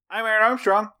I'm Aaron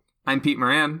Armstrong. I'm Pete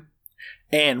Moran.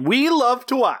 And we love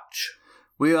to watch.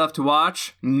 We love to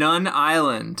watch Nun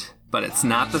Island, but it's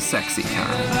not the sexy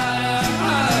kind.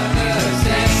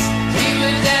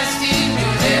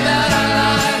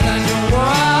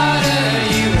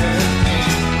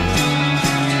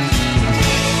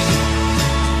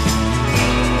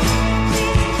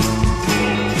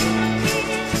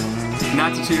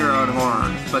 Not to toot our own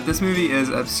horn, but this movie is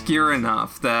obscure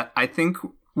enough that I think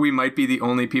we might be the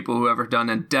only people who ever done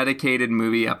a dedicated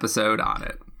movie episode on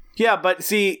it. Yeah, but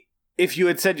see, if you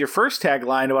had said your first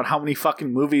tagline about how many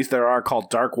fucking movies there are called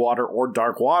Dark Water or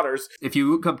Dark Waters. If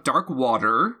you look up Dark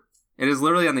Water, it is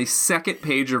literally on the second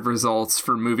page of results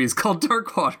for movies called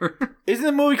Dark Water. Isn't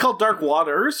the movie called Dark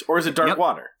Waters, or is it Dark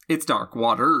Water? It's Dark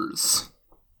Waters.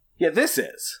 Yeah, this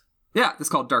is. Yeah, it's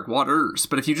called Dark Waters.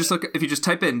 But if you just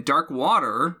type in Dark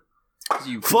Water,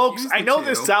 folks, I know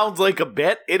this sounds like a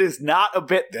bit. It is not a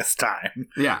bit this time.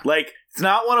 Yeah. Like, it's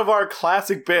not one of our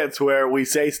classic bits where we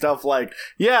say stuff like,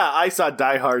 yeah, I saw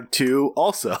Die Hard 2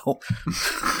 also.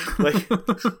 Like,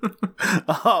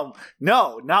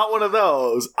 no, not one of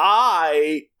those.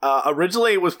 I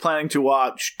originally was planning to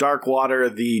watch Dark Water,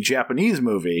 the Japanese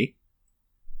movie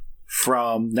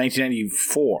from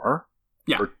 1994.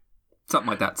 Yeah. Something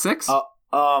like that. 6?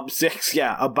 6,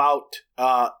 yeah. About,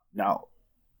 now,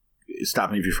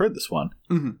 stop me if you've heard this one.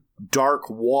 Mm-hmm. Dark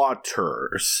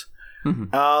Waters.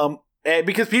 Mm-hmm. And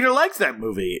because Peter likes that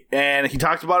movie, and he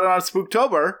talked about it on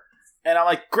Spooktober, and I'm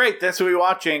like, great, that's what we're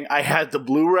watching. I had the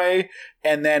Blu-ray,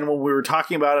 and then when we were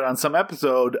talking about it on some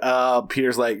episode,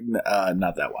 Peter's like,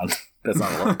 not that one. That's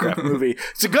not a Lovecraft movie.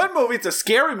 It's a good movie. It's a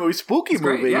scary movie, spooky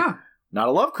movie. Great, yeah. Not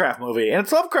a Lovecraft movie. And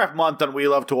it's Lovecraft month on We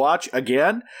Love to Watch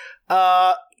again.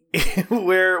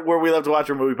 Where we love to watch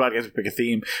our movie podcast, we pick a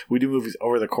theme. We do movies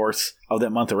over the course of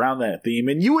that month around that theme.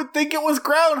 And you would think it was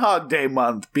Groundhog Day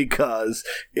month because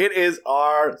it is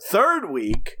our third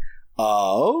week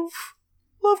of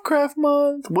Lovecraft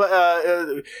month.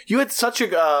 You had such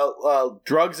a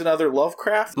drugs and other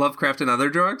Lovecraft. Lovecraft and other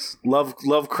drugs?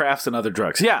 Lovecrafts and other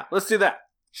drugs. Yeah, let's do that.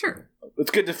 Sure.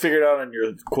 It's good to figure it out on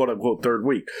your quote-unquote third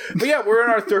week. But yeah, we're in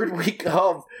our third week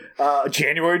of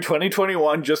January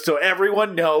 2021, just so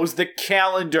everyone knows the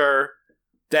calendar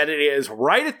that it is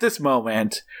right at this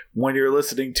moment when you're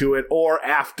listening to it or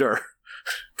after.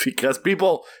 Because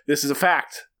people, this is a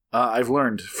fact I've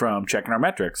learned from checking our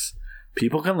metrics.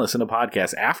 People can listen to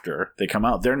podcasts after they come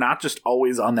out. They're not just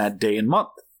always on that day and month.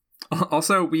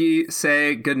 Also, we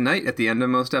say good night at the end of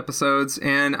most episodes,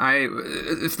 and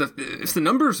if the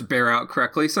numbers bear out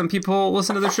correctly, some people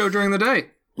listen to the show during the day.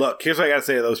 Look, here's what I gotta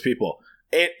say to those people.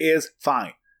 It is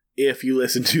fine if you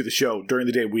listen to the show during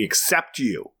the day. We accept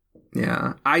you.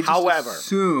 Yeah. I just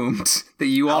assumed that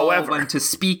you all went to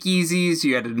speakeasies,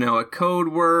 you had to know a code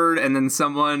word, and then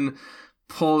someone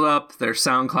pulled up their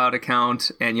SoundCloud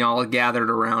account and y'all gathered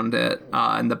around it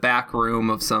in the back room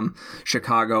of some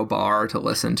Chicago bar to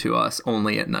listen to us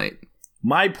only at night.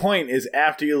 My point is,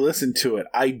 after you listen to it,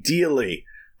 ideally,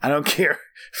 I don't care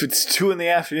if it's 2 in the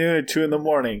afternoon or 2 in the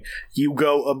morning, you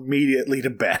go immediately to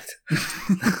bed.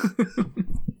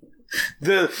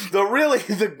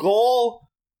 The goal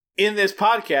in this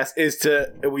podcast is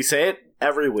we say it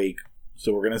every week,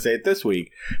 so we're going to say it this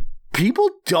week. People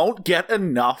don't get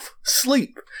enough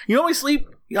sleep. You know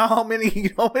how many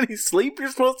sleep you're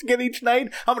supposed to get each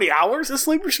night? How many hours of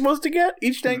sleep you're supposed to get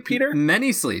each night, Peter?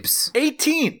 Many sleeps.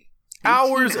 18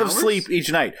 hours of sleep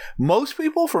each night. Most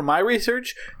people, from my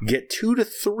research, get 2 to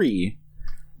 3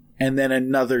 and then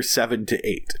another 7 to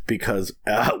 8 because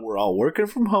we're all working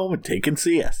from home and taking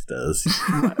siestas.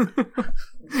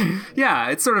 Yeah,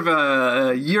 it's sort of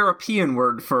a European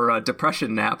word for a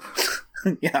depression nap.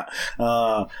 Yeah,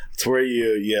 it's where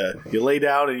you lay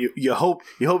down and you hope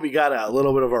you got a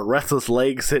little bit of a restless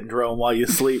leg syndrome while you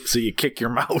sleep, so you kick your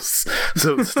mouse,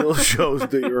 so it still shows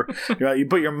that you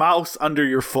put your mouse under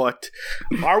your foot.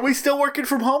 Are we still working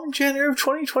from home in January of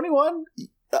 2021?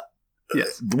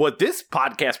 Yes. What this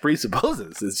podcast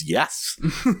presupposes is yes.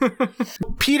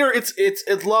 Peter,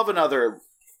 it's love and other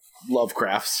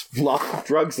Lovecrafts,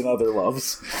 drugs and other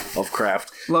loves,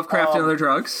 Lovecraft and other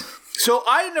drugs. So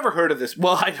I had never heard of this.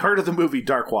 Well, I'd heard of the movie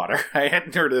Dark Water. I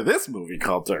hadn't heard of this movie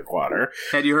called Dark Water.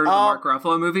 Had you heard of the Mark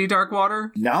Ruffalo movie Dark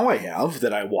Water? Now I have.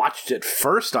 That I watched it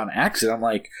first on accident. I'm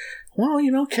like,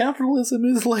 well, capitalism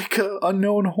is like an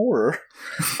unknown horror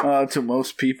to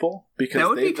most people. Because that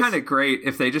would be kind of great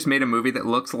if they just made a movie that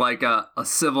looks like a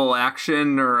Civil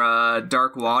Action or a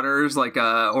Dark Waters, not the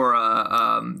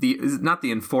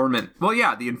Informant. Well,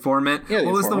 yeah, the Informant. Yeah,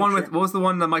 what was the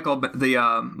one that Michael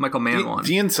Mann one?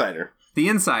 The Insider. The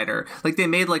Insider. Like, they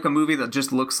made, like, a movie that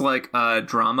just looks like a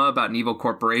drama about an evil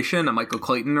corporation, a Michael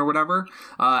Clayton or whatever.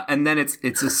 And then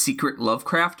it's a secret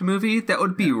Lovecraft movie. That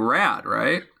would be rad,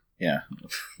 right? Yeah.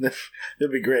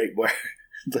 That'd be great. Where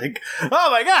it's like,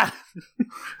 oh my god!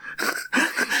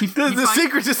 The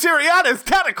secret to Syriana's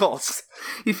tentacles!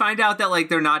 You find out that, like,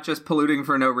 they're not just polluting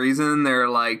for no reason. They're,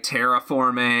 like,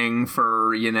 terraforming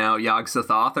for,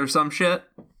 Yog-Sothoth or some shit.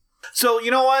 So,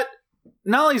 you know what?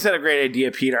 Not only is that a great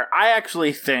idea, Peter, I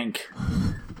actually think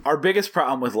our biggest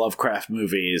problem with Lovecraft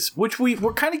movies, which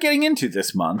we're kind of getting into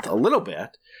this month a little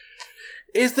bit,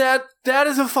 is that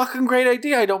is a fucking great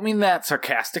idea. I don't mean that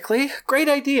sarcastically. Great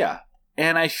idea.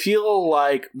 And I feel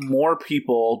like more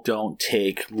people don't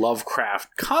take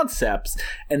Lovecraft concepts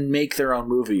and make their own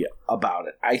movie about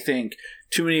it. I think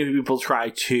too many people try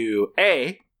to,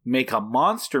 A, make a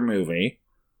monster movie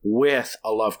with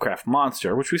a Lovecraft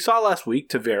monster, which we saw last week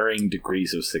to varying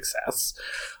degrees of success,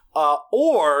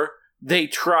 or they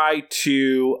try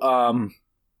to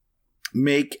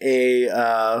make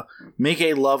a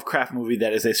Lovecraft movie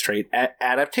that is a straight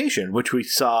adaptation, which we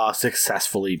saw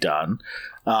successfully done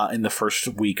in the first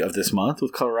week of this month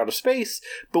with Color Out of Space.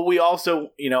 But we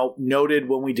also, noted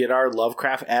when we did our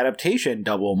Lovecraft adaptation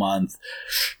double month,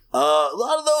 a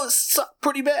lot of those suck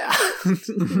pretty bad.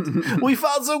 We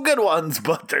found some good ones,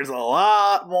 but there's a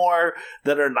lot more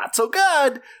that are not so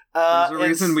good. There's a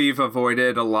reason we've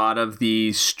avoided a lot of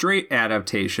the straight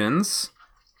adaptations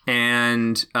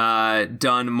and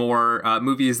done more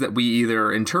movies that we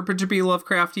either interpret to be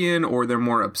Lovecraftian or they're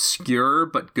more obscure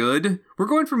but good. We're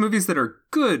going for movies that are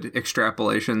good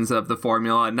extrapolations of the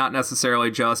formula, and not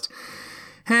necessarily just,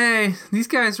 hey, these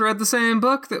guys read the same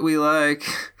book that we like.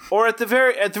 Or at the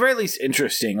very least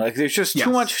interesting. Like, there's just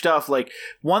too much stuff. Like,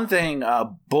 one thing,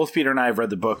 both Peter and I have read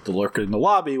the book The Lurker in the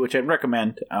Lobby, which I'd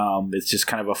recommend. It's just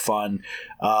kind of a fun,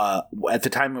 at the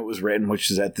time it was written, which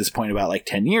is at this point about like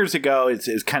 10 years ago,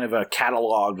 it's kind of a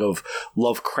catalog of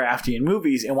Lovecraftian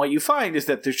movies. And what you find is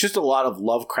that there's just a lot of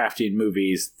Lovecraftian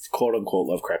movies, quote unquote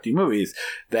Lovecraftian movies,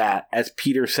 that, as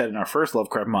Peter said in our first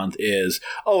Lovecraft month, is,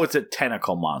 oh, it's a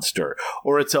tentacle monster,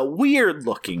 or it's a weird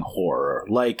looking horror.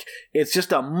 Like, it's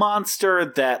just a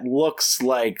monster that looks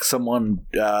like someone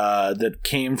that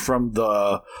came from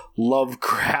the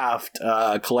Lovecraft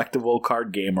collectible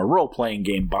card game or role-playing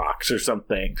game box or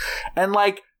something. And,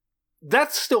 like,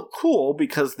 that's still cool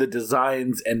because the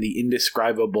designs and the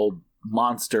indescribable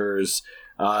monsters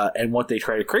and what they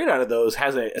try to create out of those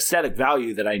has an aesthetic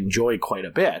value that I enjoy quite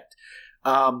a bit.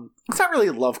 It's not really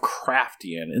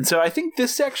Lovecraftian. And so I think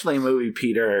this is actually a movie,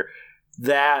 Peter,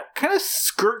 that kind of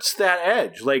skirts that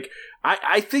edge. Like,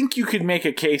 I think you could make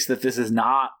a case that this is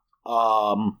not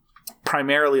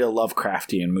primarily a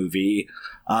Lovecraftian movie.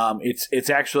 It's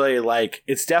actually, like,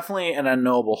 it's definitely an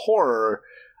unknowable horror,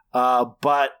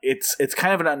 but it's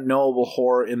kind of an unknowable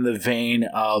horror in the vein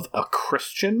of a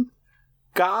Christian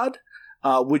god.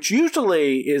 Which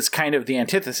usually is kind of the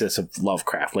antithesis of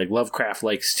Lovecraft. Like, Lovecraft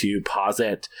likes to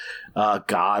posit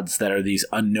gods that are these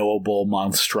unknowable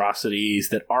monstrosities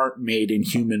that aren't made in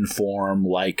human form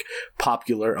like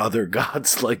popular other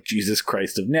gods like Jesus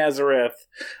Christ of Nazareth.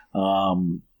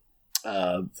 Other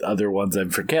ones I'm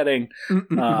forgetting.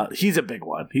 He's a big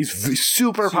one. He's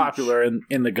super popular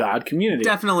in the god community.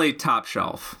 Definitely top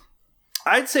shelf.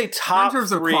 I'd say top in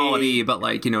terms 3. of quality, but,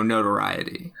 like,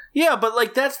 notoriety. Yeah, but,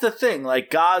 like, that's the thing.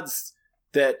 Like, gods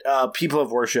that people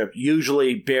have worshipped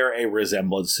usually bear a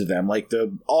resemblance to them. Like,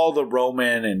 all the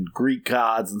Roman and Greek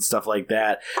gods and stuff like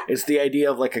that. It's the idea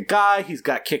of, like, a guy, he's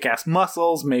got kick-ass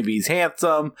muscles, maybe he's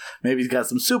handsome, maybe he's got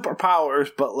some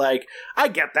superpowers, but, like, I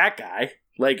get that guy.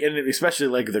 Like, and especially,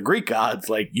 like, the Greek gods,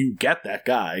 like, you get that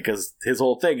guy, because his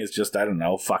whole thing is just, I don't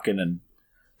know, fucking and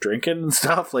drinking and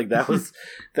stuff. Like, that was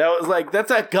like,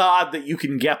 that's a god that you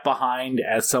can get behind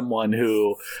as someone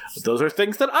who, those are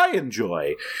things that I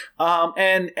enjoy.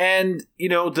 And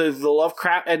the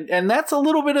Lovecraft, and that's a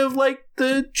little bit of, like,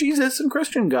 the Jesus and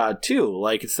Christian God too.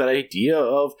 Like, it's that idea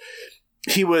of,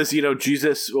 he was,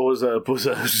 Jesus was a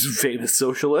famous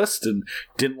socialist and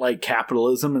didn't like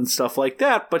capitalism and stuff like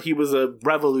that, but he was a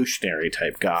revolutionary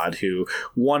type god who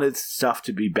wanted stuff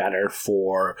to be better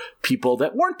for people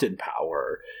that weren't in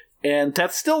power. And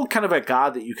that's still kind of a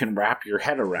god that you can wrap your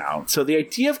head around. So the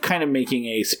idea of kind of making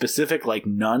a specific, like,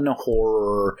 nun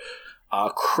horror,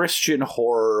 Christian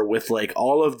horror with, like,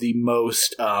 all of the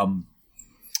most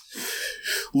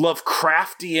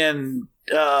Lovecraftian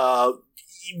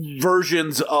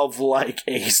versions of, like,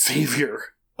 a savior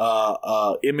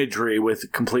imagery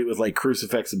complete with, like,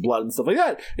 crucifix and blood and stuff like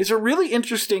that, is a really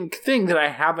interesting thing that I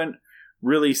haven't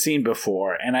really seen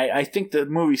before. And I think the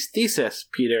movie's thesis,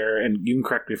 Peter, and you can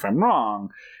correct me if I'm wrong,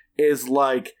 is,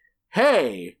 like,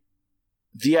 hey,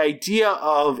 the idea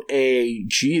of a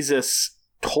Jesus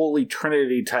Holy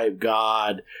Trinity type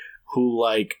God who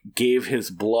like gave his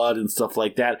blood and stuff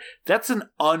like that, that's an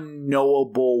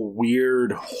unknowable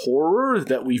weird horror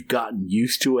that we've gotten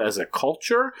used to as a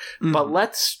culture. But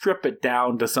let's strip it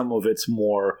down to some of its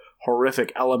more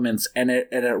horrific elements, and it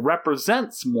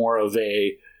represents more of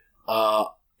a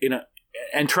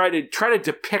and try to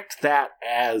depict that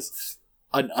as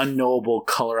an unknowable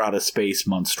color out of space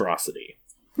monstrosity.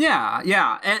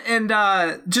 Yeah. And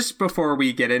just before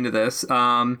we get into this,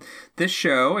 this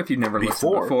show, if you've never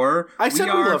listened before... I said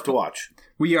we love to watch.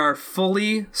 We are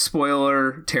fully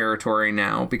spoiler territory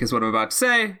now, because what I'm about to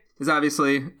say is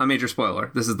obviously a major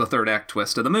spoiler. This is the third act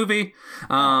twist of the movie.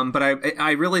 But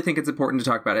I really think it's important to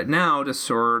talk about it now to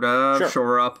sort of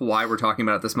shore up why we're talking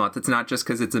about it this month. It's not just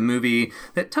because it's a movie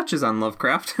that touches on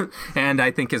Lovecraft and I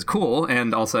think is cool.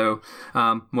 And also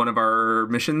one of our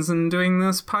missions in doing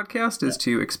this podcast is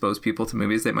to expose people to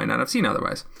movies they might not have seen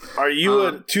otherwise. Are you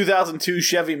a 2002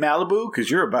 Chevy Malibu? Because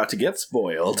you're about to get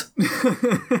spoiled.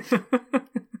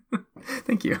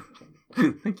 Thank you.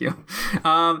 Thank you.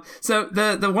 So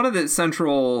the one of the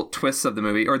central twists of the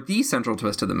movie, or the central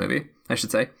twist of the movie, I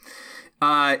should say,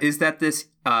 is that this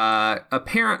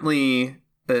apparently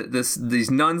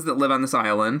these nuns that live on this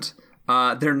island,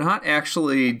 they're not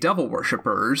actually devil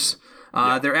worshippers.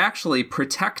 They're actually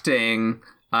protecting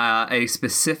a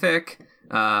specific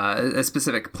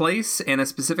place and a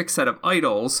specific set of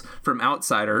idols from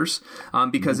outsiders,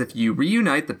 because if you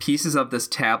reunite the pieces of this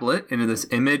tablet into this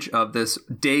image of this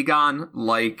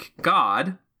Dagon-like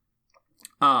god,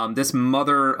 this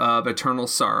mother of eternal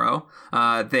sorrow,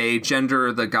 they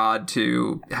gender the god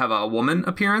to have a woman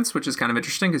appearance, which is kind of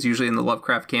interesting because usually in the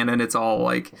Lovecraft canon it's all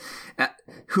like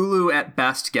Hulu at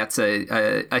best gets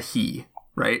a he,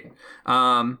 right?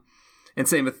 And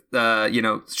same with,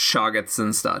 Shoggoths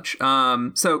and such.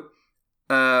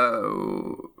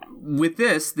 With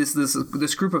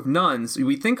this group of nuns,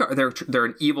 we think they're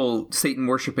an evil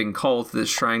Satan-worshipping cult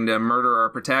that's trying to murder our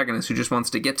protagonist who just wants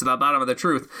to get to the bottom of the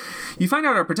truth. You find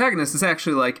out our protagonist is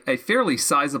actually like a fairly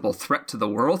sizable threat to the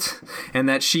world, and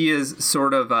that she is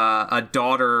sort of a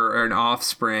daughter or an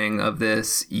offspring of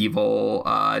this evil,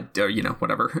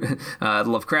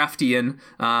 Lovecraftian,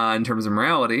 in terms of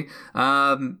morality,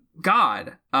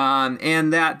 God,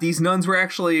 and that these nuns were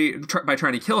actually, by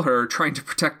trying to kill her, trying to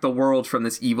protect the world from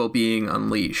this evil being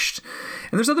unleashed.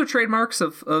 And there's other trademarks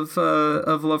of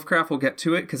Lovecraft. We'll get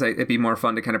to it because it'd be more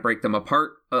fun to kind of break them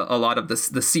apart. A lot of the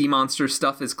sea monster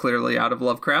stuff is clearly out of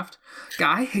Lovecraft.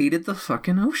 Guy hated the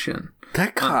fucking ocean.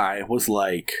 That guy was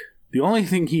like, the only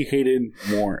thing he hated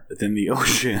more than the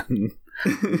ocean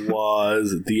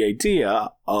was the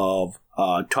idea of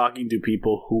talking to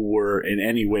people who were in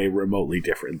any way remotely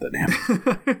different than him.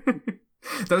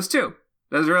 Those two.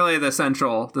 Those are really the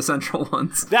central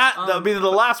ones.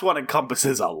 The last one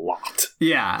encompasses a lot.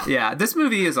 Yeah. This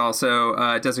movie is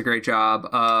also does a great job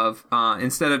of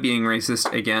instead of being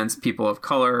racist against people of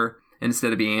color,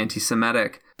 instead of being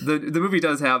anti-Semitic, the movie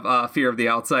does have fear of the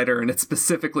outsider, and it's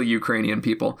specifically Ukrainian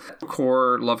people.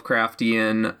 Core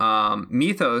Lovecraftian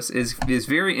mythos is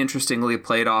very interestingly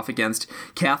played off against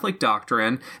Catholic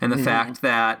doctrine and the fact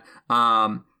that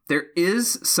there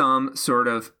is some sort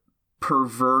of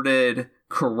perverted,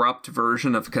 corrupt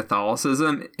version of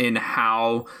Catholicism in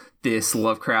how this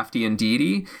Lovecraftian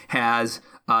deity has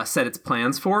set its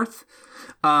plans forth.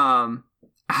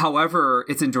 However,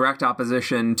 it's in direct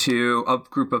opposition to a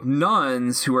group of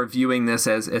nuns who are viewing this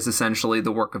as essentially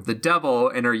the work of the devil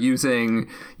and are using,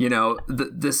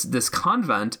 this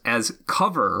convent as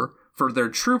cover for their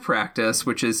true practice,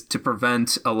 which is to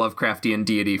prevent a Lovecraftian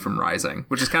deity from rising,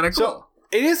 which is kind of cool. So,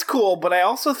 it is cool, but I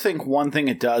also think one thing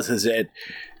it does is that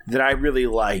I really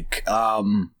like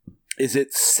is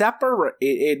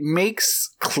it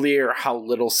makes clear how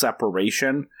little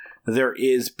separation there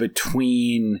is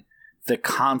between the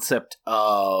concept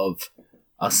of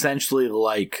essentially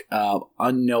like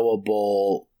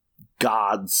unknowable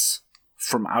gods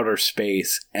from outer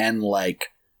space and like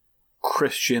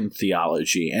Christian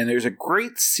theology. And there's a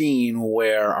great scene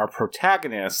where our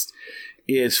protagonist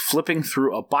is flipping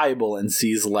through a Bible and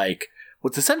sees like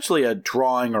what's essentially a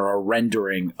drawing or a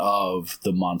rendering of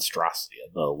the monstrosity,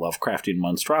 of the Lovecraftian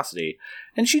monstrosity.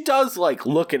 And she does like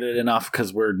look at it enough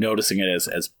because we're noticing it as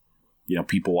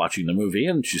people watching the movie,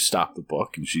 and she stopped the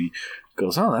book and she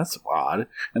goes, oh, that's odd.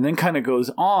 And then kind of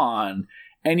goes on,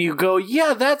 and you go,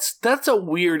 yeah, that's a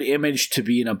weird image to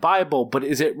be in a Bible, but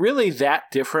is it really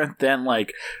that different than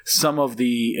like some of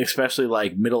the, especially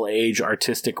like middle-age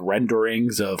artistic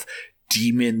renderings of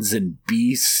demons and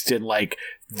beasts and like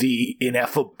the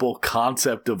ineffable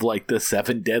concept of like the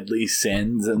 7 deadly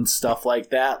sins and stuff like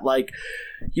that. Like,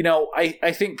 you know,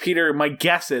 I think, Peter, my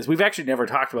guess is, we've actually never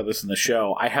talked about this in the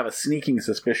show. I have a sneaking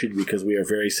suspicion, because we are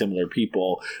very similar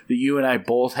people, that you and I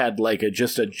both had like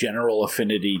just a general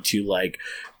affinity to like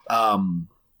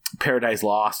Paradise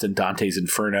Lost and Dante's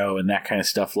Inferno and that kind of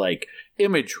stuff, like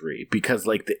imagery, because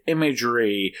like the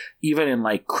imagery, even in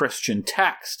like Christian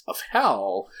text of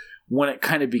hell, when it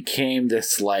kind of became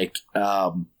this like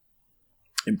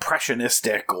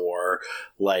impressionistic or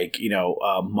like, you know,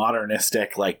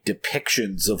 modernistic like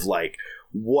depictions of like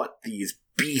what these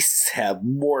beasts have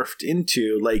morphed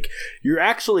into, like you're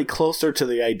actually closer to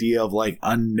the idea of like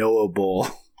unknowable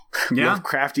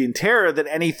Lovecraftian terror than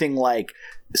anything like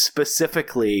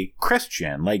specifically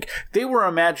Christian. Like they were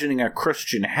imagining a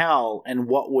Christian hell and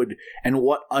what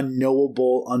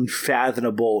unknowable,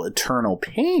 unfathomable, eternal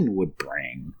pain would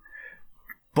bring.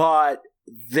 But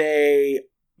they,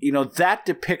 you know, that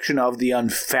depiction of the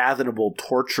unfathomable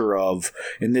torture of,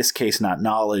 in this case, not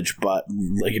knowledge, but,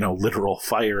 you know, literal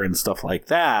fire and stuff like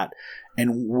that,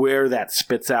 and where that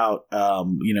spits out,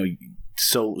 you know,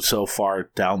 so far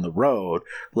down the road,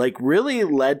 like really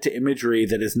led to imagery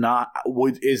that is not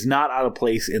out of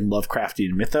place in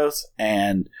Lovecraftian mythos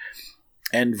and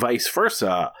vice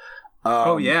versa.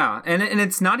 And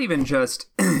it's not even just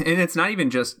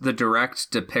the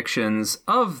direct depictions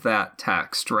of that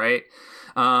text, right?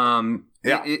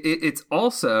 It's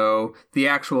also the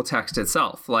actual text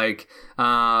itself. Like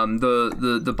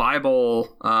the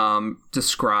Bible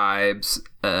describes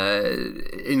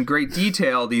in great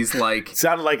detail these like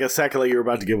sounded like a second like you were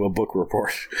about to give a book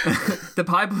report. The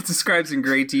Bible describes in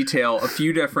great detail a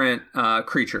few different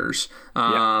creatures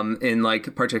in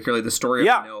like particularly the story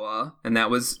of Noah, and that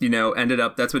was, you know,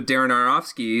 that's what Darren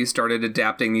Aronofsky started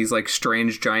adapting, these like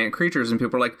strange giant creatures, and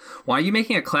people are like, why are you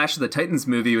making a Clash of the Titans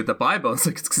movie with the Bible? It's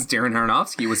like, it's because Darren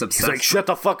Aronofsky was obsessed. He's like, shut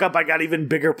the fuck up, I got even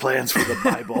bigger plans for the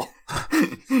Bible.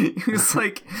 He was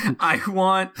like, I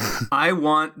want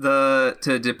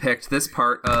to depict this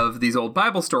part of these old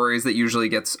Bible stories that usually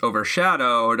gets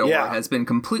overshadowed or has been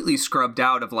completely scrubbed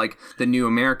out of like the new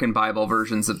American Bible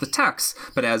versions of the text.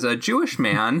 But as a Jewish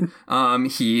man,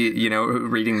 he, you know,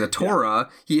 reading the Torah,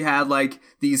 he had like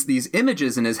these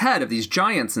images in his head of these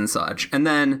giants and such. And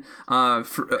then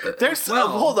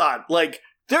hold on, like,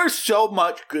 there's so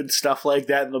much good stuff like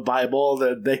that in the Bible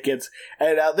that gets,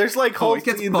 and there's like whole it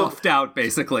gets buffed out,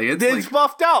 basically. It's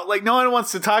buffed out. Like no one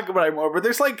wants to talk about it anymore. But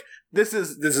there's like this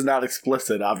is not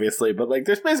explicit, obviously, but like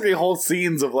there's basically whole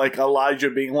scenes of like Elijah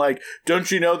being like,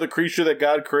 "Don't you know the creature that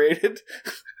God created?"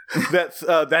 that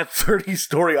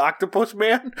 30-story octopus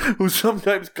man who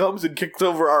sometimes comes and kicks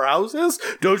over our houses.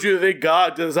 Don't you think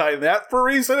God designed that for a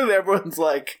reason? And everyone's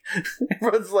like,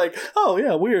 oh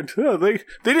yeah, weird. Oh, they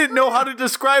didn't know how to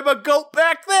describe a goat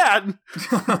back then.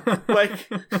 Like,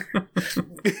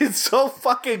 it's so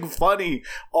fucking funny.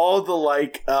 All the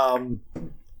like,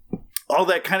 all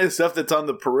that kind of stuff that's on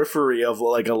the periphery of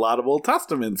like a lot of Old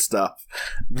Testament stuff.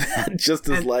 That just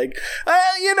is like,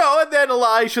 you know, and then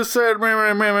Elisha said,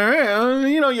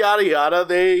 you know, yada yada.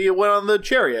 They went on the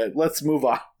chariot. Let's move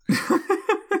on.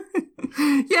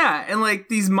 Yeah, and like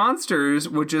these monsters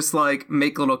would just like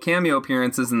make little cameo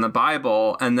appearances in the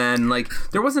Bible, and then like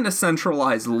there wasn't a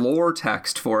centralized lore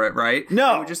text for it, right?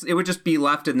 No, it would just be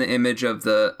left in the image of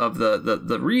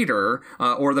the reader,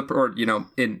 or you know,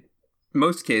 in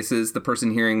most cases, the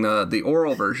person hearing the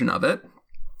oral version of it.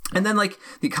 And then, like,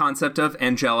 the concept of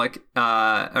angelic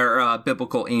or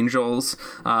biblical angels,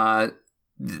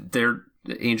 their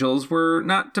angels were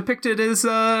not depicted as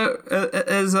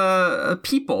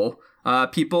people.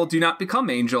 People do not become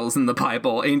angels in the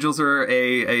Bible. Angels are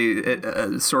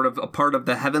a sort of a part of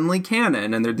the heavenly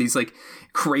canon, and they're these like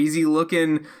crazy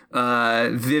looking,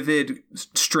 vivid,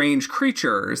 strange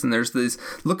creatures. And there's this,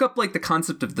 look up like the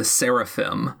concept of the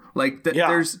seraphim. Like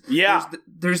there's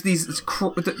these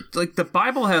like the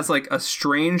Bible has like a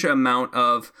strange amount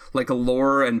of like a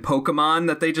lore and Pokemon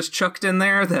that they just chucked in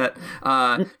there that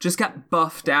just got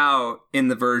buffed out in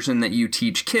the version that you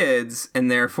teach kids,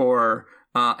 and therefore.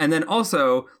 And then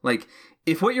also, like,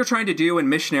 if what you're trying to do in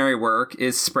missionary work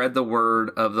is spread the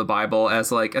word of the Bible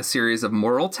as, like, a series of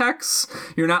moral texts,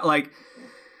 you're not like,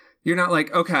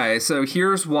 okay, so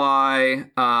here's why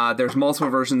there's multiple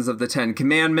versions of the Ten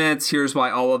Commandments. Here's why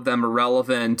all of them are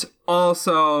relevant.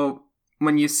 Also,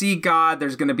 when you see God,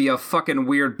 there's going to be a fucking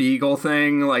weird beagle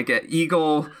thing, like an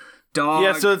eagle dog.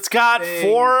 Yeah, so it's got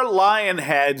 4 lion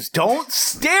heads. Don't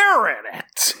stare at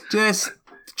it.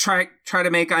 try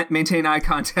to maintain eye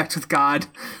contact with God.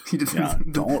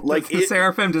 The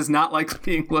seraphim does not like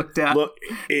being looked at. Look,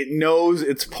 it knows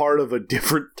it's part of a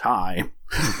different time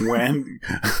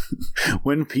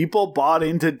when people bought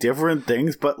into different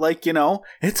things, but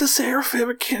it's a seraphim.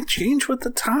 It can't change with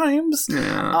the times.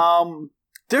 Yeah.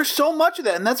 There's so much of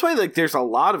that, and that's why there's a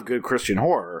lot of good Christian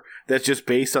horror that's just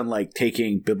based on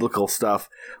taking biblical stuff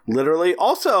literally.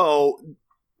 Also,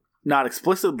 not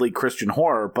explicitly Christian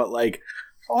horror, but a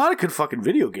lot of good fucking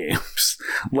video games.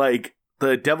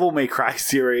 The Devil May Cry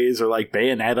series or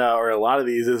Bayonetta, or a lot of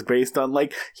these is based on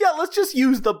let's just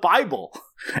use the Bible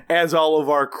as all of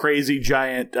our crazy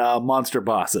giant monster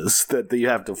bosses that you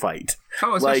have to fight.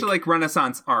 Oh, especially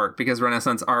Renaissance art, because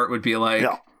Renaissance art would be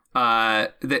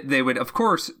they would, of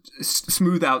course,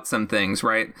 smooth out some things,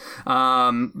 right?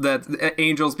 That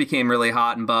angels became really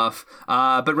hot and buff,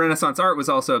 but Renaissance art was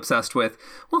also obsessed with,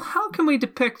 well, how can we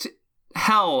depict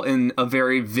hell in a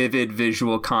very vivid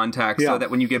visual context so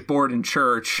that when you get bored in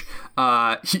church,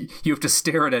 you have to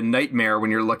stare at a nightmare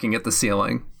when you're looking at the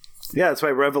ceiling. Yeah, that's why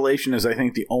Revelation is, I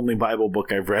think, the only Bible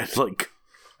book I've read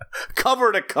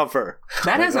cover to cover.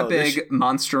 That has a big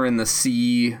monster in the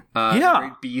sea. The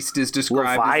great beast is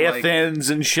described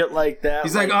Leviathans and shit like that.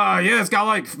 He's it's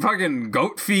got fucking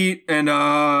goat feet and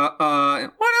what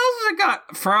else has it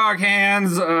got? Frog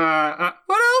hands. What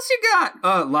else you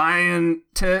got? Lion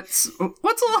tits.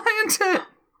 What's a lion tit?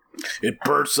 It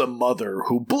births a mother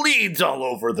who bleeds all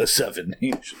over the 7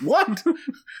 inch. What?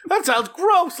 That sounds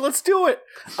gross. Let's do it.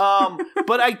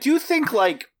 But I do think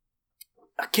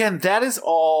again, that is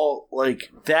all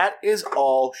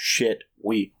shit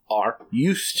we are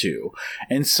used to.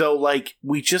 And so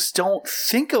we just don't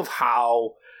think of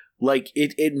how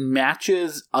it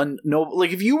matches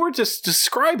if you were to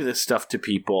describe this stuff to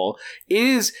people,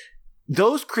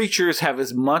 those creatures have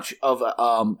as much of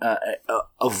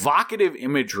evocative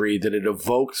imagery that it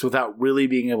evokes without really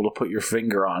being able to put your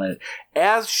finger on it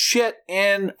as shit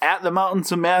in At the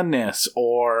Mountains of Madness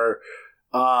or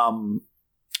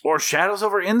Shadows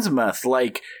over Innsmouth.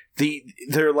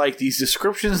 They're these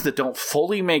descriptions that don't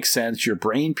fully make sense. Your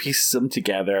brain pieces them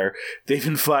together. They've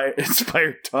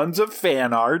inspired tons of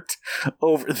fan art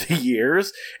over the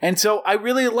years. And so I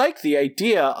really like the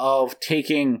idea of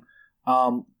taking,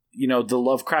 the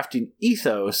Lovecraftian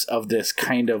ethos of this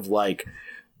kind of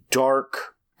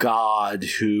dark god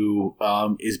who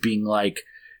is being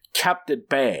kept at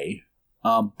bay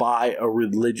by a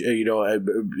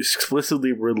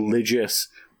explicitly religious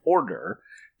order,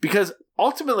 because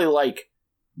ultimately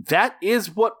that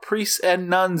is what priests and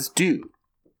nuns do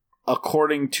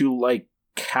according to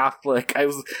Catholic, I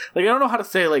don't know how to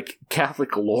say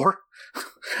Catholic lore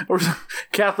or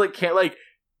Catholic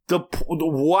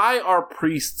why are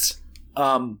priests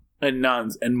and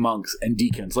nuns and monks and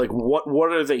deacons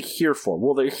what are they here for?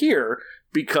 Well, they're here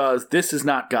because this is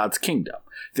not God's kingdom.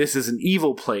 This is an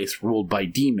evil place ruled by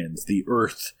demons, the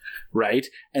earth, right?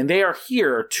 And they are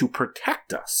here to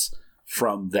protect us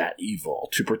from that evil,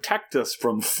 to protect us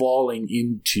from falling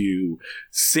into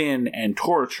sin and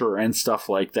torture and stuff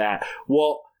like that.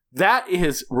 Well, that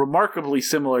is remarkably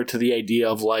similar to the idea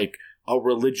of a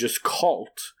religious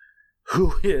cult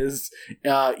who is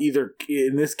either,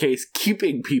 in this case,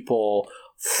 keeping people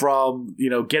from,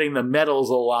 getting the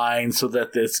metals aligned so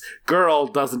that this girl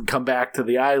doesn't come back to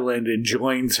the island and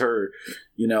joins her,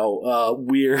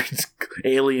 weird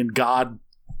alien god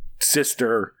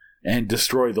sister and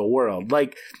destroy the world.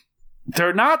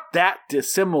 They're not that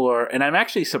dissimilar, and I'm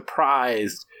actually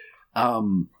surprised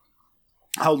how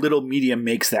little media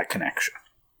makes that connection.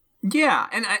 Yeah,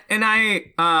 and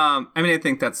I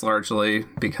think that's largely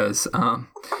because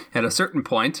at a certain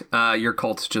point, your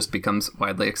cult just becomes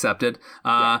widely accepted.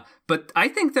 But I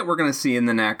think that we're going to see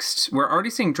we're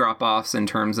already seeing drop-offs in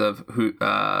terms of who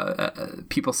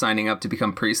people signing up to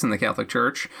become priests in the Catholic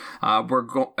Church.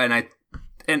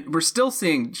 And we're still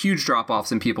seeing huge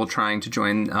drop-offs in people trying to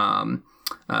join,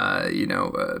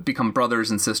 become brothers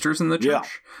and sisters in the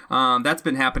church. Yeah. That's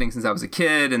been happening since I was a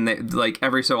kid, and they,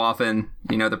 every so often,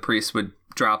 the priests would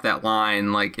drop that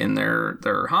line in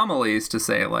their homilies to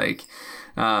say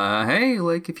hey,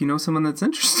 if you know someone that's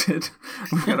interested,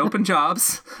 we've got open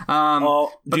jobs.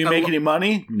 Do you make any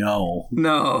money? No.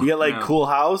 You get cool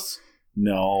house?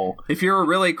 No. If you're a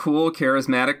really cool,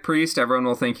 charismatic priest, everyone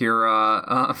will think you're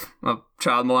a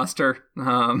child molester.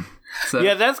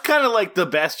 Yeah, that's kind of the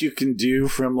best you can do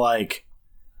from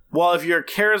if you're a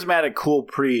charismatic, cool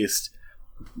priest,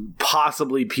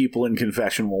 possibly people in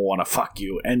confession will want to fuck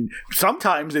you. And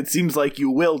sometimes it seems like you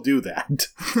will do that.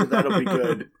 So that'll be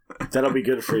good. That'll be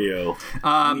good for you.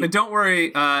 And don't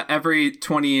worry, every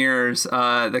 20 years,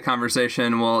 the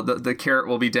conversation the carrot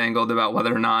will be dangled about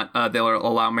whether or not they'll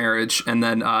allow marriage, and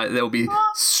then they'll be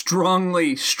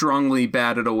strongly, strongly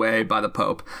batted away by the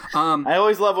Pope. I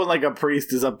always love when like a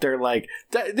priest is up there like,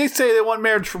 they say they want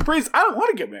marriage from priests. I don't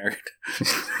want to get married.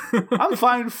 I'm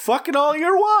fine fucking all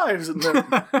your wives in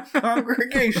the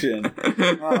congregation.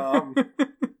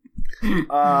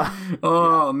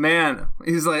 Oh man,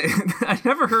 he's like, I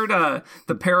never heard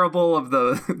the parable of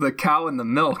the cow and the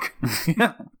milk.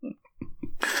 Yeah.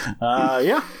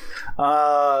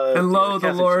 And lo,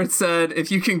 the Lord said,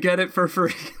 if you can get it for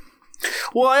free.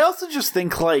 Well, I also just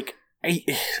think like,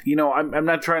 I'm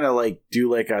not trying to like do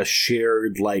like a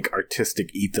shared like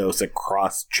artistic ethos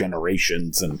across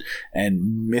generations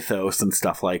and mythos and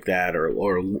stuff like that,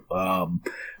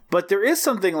 but there is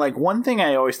something like, one thing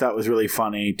I always thought was really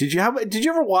funny. Did you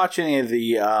ever watch any of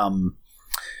the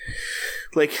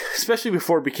like, especially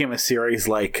before it became a series,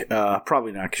 like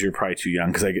probably not because you're probably too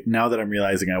young, because now that I'm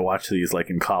realizing I watched these like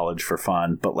in college for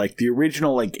fun, but like the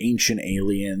original like Ancient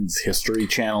Aliens History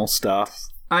Channel stuff.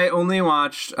 I only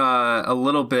watched a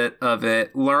little bit of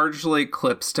it, largely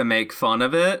clips to make fun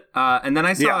of it, and then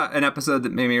I saw an episode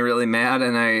that made me really mad,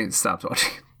 and I stopped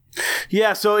watching.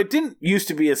 Yeah, so it didn't used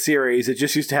to be a series. It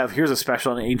just used to have, here's a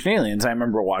special on Ancient Aliens. I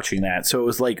remember watching that. So it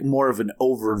was like more of an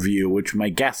overview, which my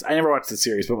guess, I never watched the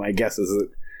series, but my guess is it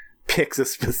picks a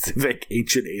specific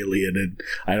ancient alien and,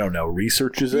 I don't know,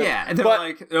 researches it. Yeah, and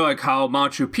they're like how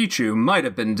Machu Picchu might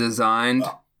have been designed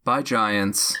by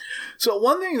giants. So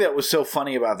one thing that was so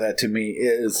funny about that to me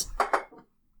is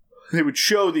they would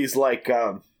show these like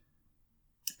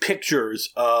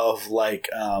pictures of like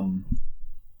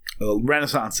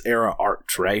Renaissance era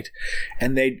art, right?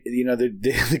 And they,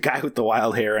 the guy with the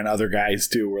wild hair and other guys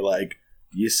too were like,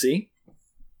 you see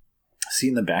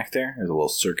in the back there, there's a little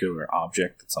circular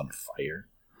object that's on fire.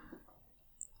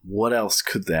 What else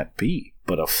could that be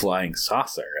but a flying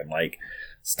saucer? And like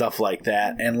stuff like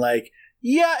that. And like,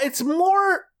 yeah, it's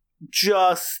more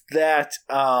just that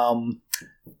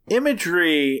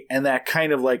imagery, and that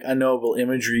kind of like unknowable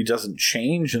imagery doesn't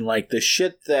change. And like the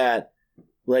shit that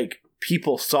like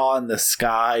people saw in the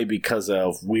sky because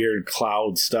of weird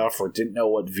cloud stuff, or didn't know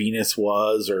what Venus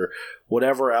was or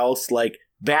whatever else, like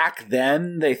back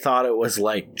then they thought it was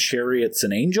like chariots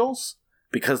and angels,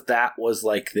 because that was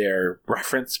like their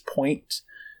reference point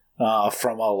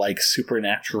from a like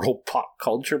supernatural pop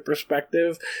culture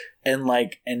perspective. And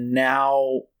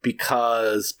now,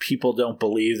 because people don't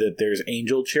believe that there's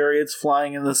angel chariots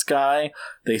flying in the sky,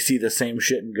 they see the same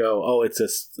shit and go, oh, it's a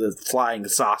flying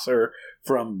saucer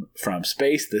from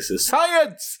space. This is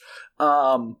science.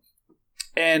 And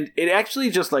it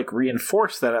actually just like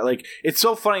reinforced that. Like, it's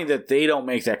so funny that they don't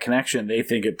make that connection. They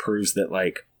think it proves that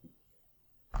like,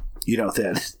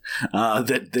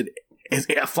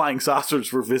 that flying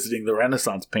saucers were visiting the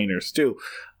Renaissance painters too.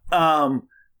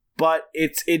 But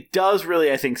it does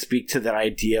really, I think, speak to that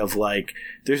idea of like,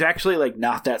 there's actually like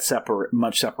not that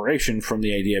much separation from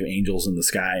the idea of angels in the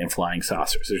sky and flying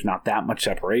saucers. There's not that much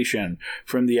separation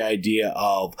from the idea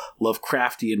of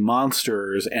Lovecraftian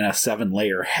monsters and a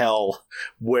 7-layer hell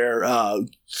where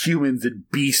humans and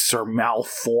beasts are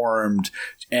malformed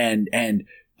and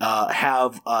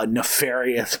have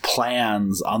nefarious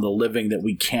plans on the living that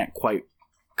we can't quite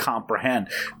comprehend.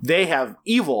 They have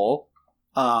evil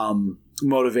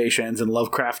motivations, and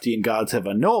Lovecraftian gods have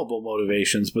unknowable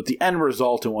motivations, but the end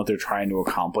result and what they're trying to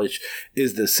accomplish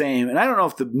is the same. And I don't know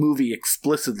if the movie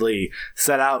explicitly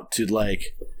set out to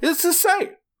like, it's the same.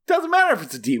 Doesn't matter if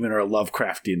it's a demon or a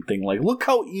Lovecraftian thing. Like, look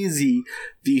how easy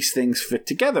these things fit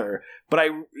together. But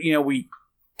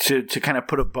to kind of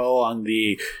put a bow on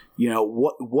the,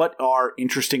 what are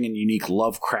interesting and unique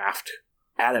Lovecraft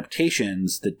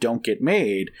adaptations that don't get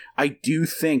made, I do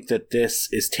think that this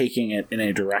is taking it in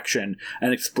a direction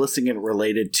and explicing it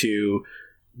related to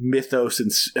mythos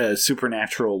and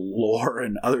supernatural lore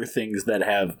and other things that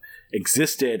have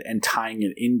existed, and tying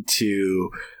it into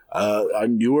a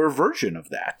newer version of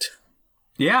that.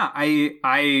 Yeah,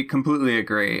 I completely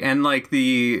agree. And like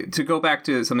to go back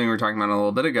to something we were talking about a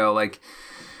little bit ago, like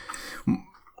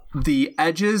the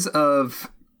edges of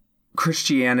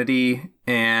Christianity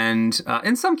and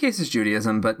in some cases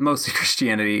Judaism, but mostly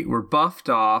Christianity, were buffed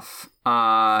off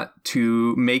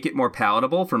to make it more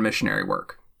palatable for missionary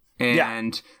work.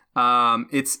 And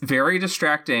it's very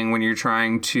distracting when you're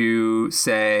trying to,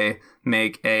 say,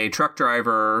 make a truck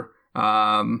driver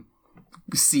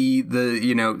see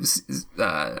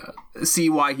see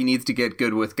why he needs to get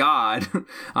good with God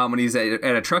when he's at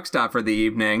a truck stop for the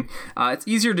evening. It's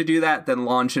easier to do that than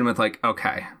launch in with like,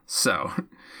 okay, so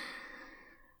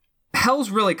hell's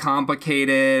really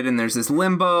complicated, and there's this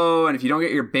limbo, and if you don't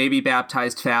get your baby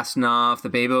baptized fast enough, the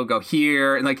baby will go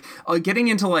here, and like getting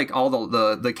into like all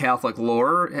the Catholic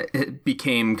lore, it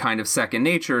became kind of second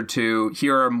nature to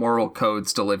here are moral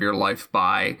codes to live your life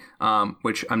by,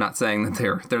 which I'm not saying that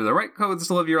they're the right codes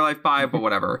to live your life by, but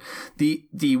whatever.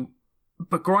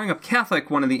 But growing up Catholic,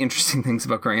 one of the interesting things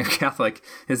about growing up Catholic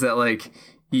is that like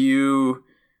you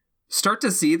start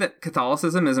to see that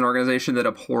Catholicism is an organization that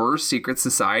abhors secret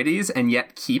societies and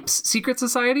yet keeps secret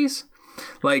societies.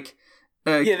 Like,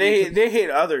 they hate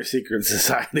other secret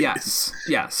societies.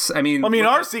 Yes. I mean,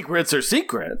 our secrets are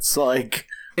secrets. Like,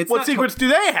 what secrets do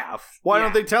they have? Why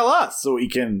don't they tell us so we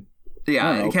can?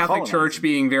 Yeah, Catholic Church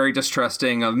being very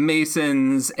distrusting of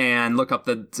Masons and look up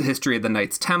the history of the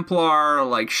Knights Templar,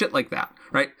 like shit like that,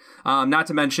 right? Not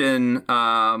to mention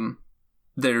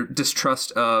their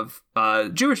distrust of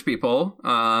Jewish people,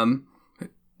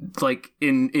 like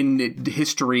in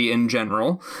history in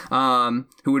general,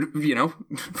 who would,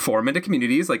 form into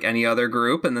communities like any other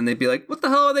group, and then they'd be like, what the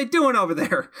hell are they doing over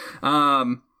there?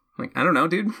 Like, I don't know,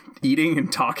 dude. Eating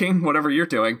and talking, whatever you're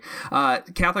doing.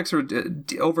 Catholics were,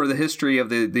 over the history of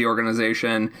the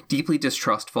organization, deeply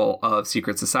distrustful of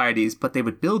secret societies, but they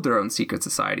would build their own secret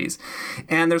societies.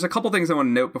 And there's a couple things I want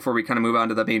to note before we kind of move on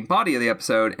to the main body of the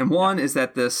episode. And one is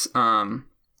that this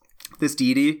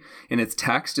deity in its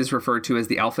text is referred to as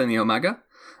the Alpha and the Omega,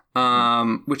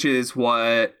 which is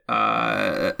what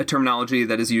a terminology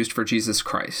that is used for Jesus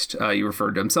Christ. He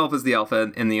referred to himself as the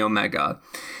Alpha and the Omega.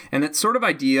 And that sort of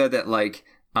idea that like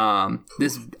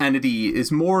this entity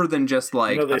is more than just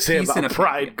like they say about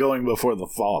pride going before the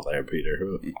fall there,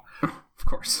 Peter. Of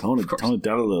course. Tone it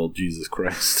down a little, Jesus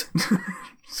Christ.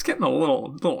 Just getting a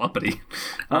little uppity.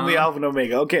 I'm the Alpha and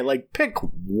Omega. Okay, like pick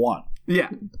one.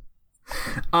 Yeah.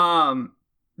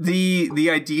 The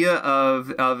idea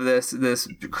of this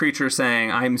creature saying,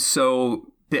 I'm so,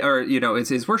 or, it's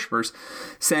his worshippers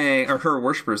saying, or her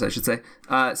worshippers, I should say,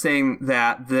 saying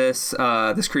that this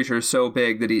creature is so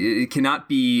big that it cannot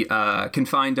be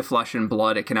confined to flesh and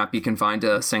blood. It cannot be confined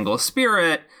to a single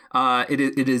spirit.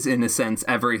 It is, in a sense,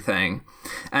 everything.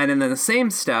 And in the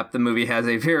same step, the movie has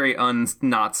a very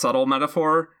not subtle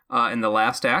metaphor in the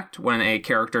last act when a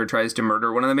character tries to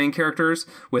murder one of the main characters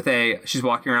she's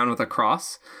walking around with a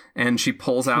cross, and she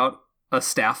pulls out a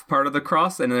staff part of the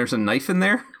cross, and there's a knife in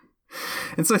there.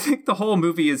 And so I think the whole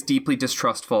movie is deeply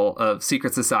distrustful of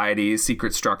secret societies,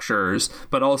 secret structures,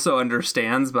 but also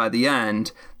understands by the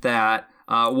end that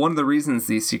one of the reasons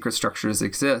these secret structures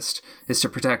exist is to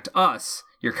protect us,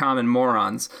 your common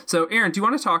morons. So, Aaron, do you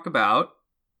want to talk about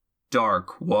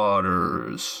Dark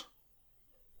Waters?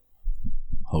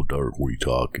 How dark we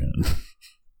talking?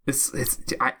 It's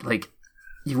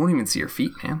you won't even see your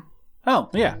feet, man. Oh,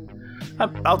 yeah.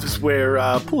 I'll just wear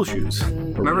pool shoes.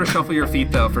 Remember to shuffle your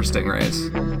feet, though, for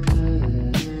stingrays.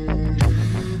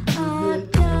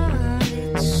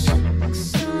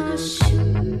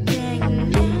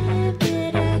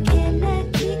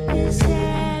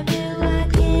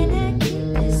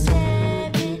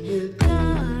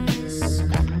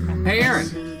 Hey,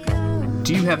 Aaron.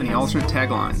 Do you have any alternate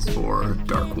taglines for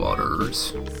Dark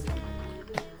Waters?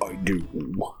 I do.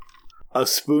 A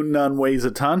spoon none weighs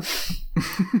a ton.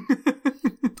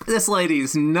 This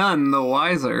lady's none the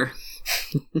wiser.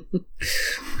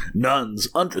 Nuns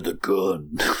under the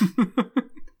gun.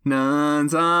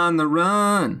 Nuns on the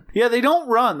run. Yeah, they don't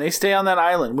run. They stay on that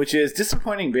island, which is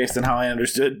disappointing based on how I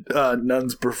understood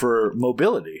nuns prefer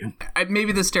mobility.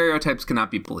 Maybe the stereotypes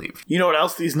cannot be believed. You know what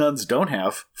else these nuns don't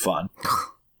have? Fun.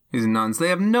 These nuns, they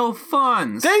have no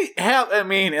funds. They have,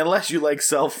 unless you like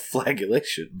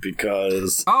self-flagellation,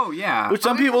 because oh yeah, which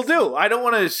some people do. I don't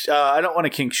want to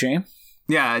kink shame.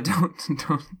 Yeah,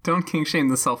 don't kink shame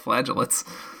the self-flagellates.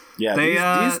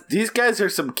 Yeah, these guys are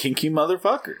some kinky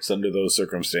motherfuckers under those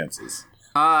circumstances.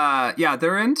 Yeah,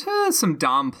 they're into some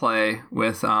dom play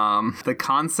with the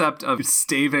concept of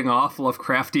staving off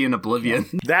Lovecraftian oblivion.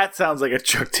 That sounds like a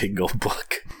Chuck Tingle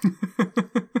book.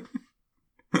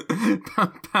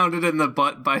 Pounded in the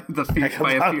butt by the feet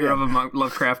by a fear of a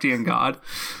Lovecraftian god.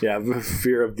 Yeah,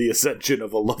 fear of the ascension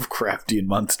of a Lovecraftian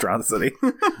monstrosity.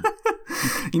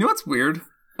 You know what's weird?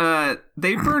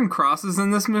 They burn crosses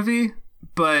in this movie,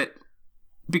 but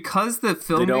because the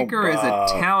filmmaker is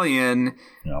Italian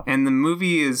and the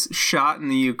movie is shot in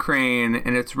the Ukraine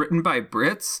and it's written by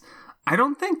Brits, I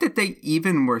don't think that they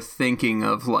even were thinking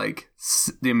of like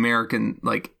the American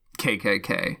like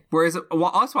KKK. Whereas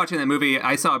while I was watching that movie,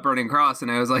 I saw a burning cross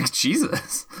and I was like,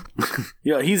 Jesus.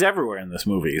 Yeah, he's everywhere in this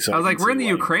movie. So I was like, we're in the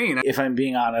Ukraine. If I'm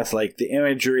being honest, like the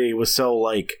imagery was so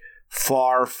like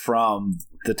far from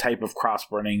the type of cross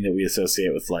burning that we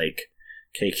associate with like,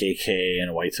 KKK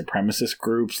and white supremacist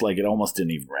groups. Like, it almost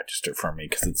didn't even register for me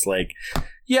because it's like,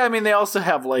 yeah, I mean, they also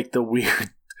have like the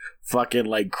weird fucking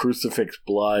like crucifix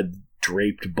blood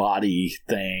draped body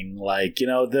thing. Like, you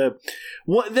know,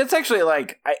 that's actually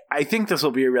like, I think this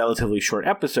will be a relatively short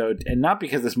episode, and not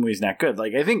because this movie's not good.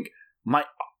 Like, I think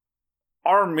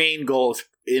our main goal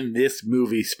in this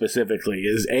movie specifically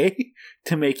is A,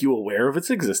 to make you aware of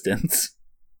its existence,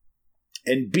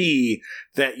 and B,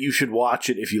 that you should watch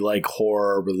it if you like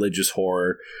horror, religious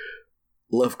horror,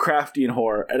 Lovecraftian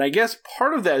horror. And I guess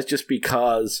part of that is just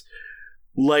because,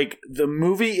 like, the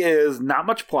movie is not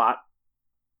much plot,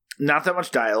 not that much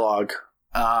dialogue,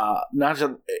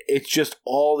 it's just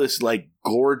all this, like,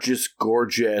 gorgeous,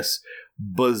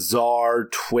 bizarre,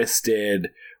 twisted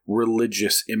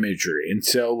religious imagery. And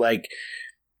so, like,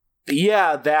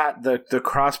 yeah, that the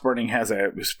cross burning has a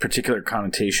particular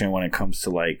connotation when it comes to,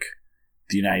 like,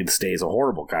 the United States, a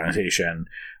horrible connotation,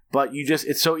 but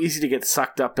it's so easy to get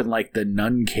sucked up in, like, the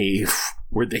nun cave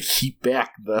where they keep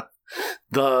back the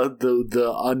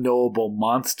unknowable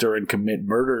monster and commit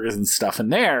murders and stuff in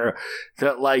there,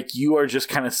 that, like, you are just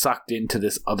kind of sucked into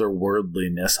this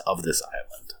otherworldliness of this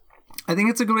island. I think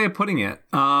it's a good way of putting it.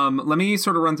 Let me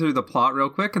sort of run through the plot real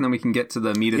quick, and then we can get to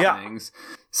the meat of things.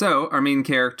 So, our main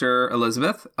character,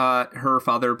 Elizabeth, her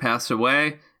father passed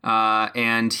away,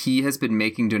 and he has been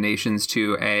making donations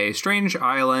to a strange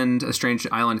island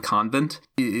convent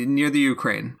near the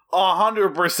Ukraine.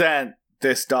 100%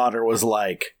 this daughter was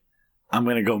like, I'm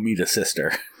going to go meet a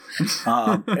sister.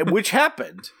 Which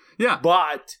happened. Yeah.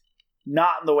 But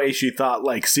not in the way she thought,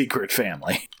 like, secret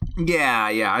family.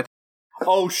 Yeah.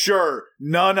 Oh, sure.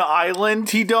 Nun Island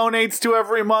he donates to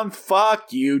every month?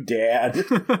 Fuck you, Dad.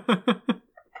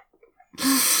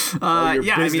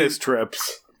 Your business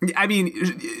trips. I mean,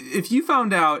 if you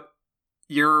found out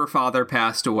your father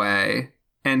passed away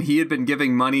and he had been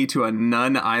giving money to a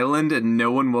nun island and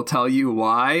no one will tell you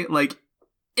why, like,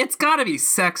 it's gotta be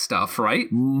sex stuff,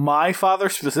 right? My father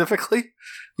specifically?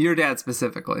 Your dad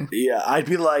specifically. Yeah, I'd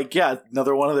be like, yeah,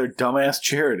 another one of their dumbass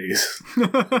charities.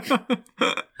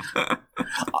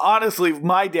 Honestly,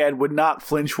 my dad would not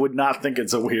flinch, would not think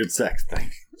it's a weird sex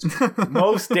thing.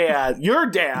 Your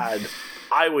dad,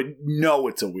 I would know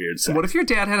it's a weird sex. What if your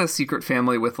dad had a secret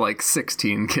family with like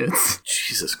 16 kids?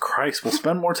 Jesus Christ, we'll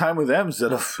spend more time with them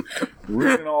instead of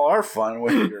ruining all our fun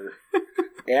with your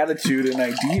attitude and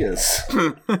ideas.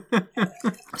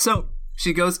 So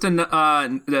she goes to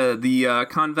the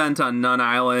convent on Nun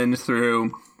Island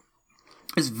through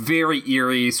this very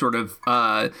eerie, sort of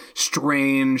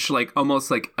strange, like almost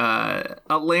like a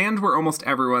land where almost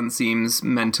everyone seems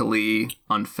mentally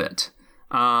unfit.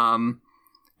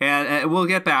 And we'll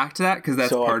get back to that because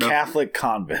that's part of a Catholic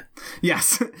convent.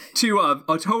 Yes, to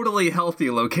a totally healthy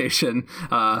location,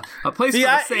 a place.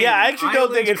 I actually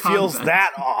don't think it feels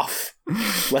that off.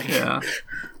 Like, yeah.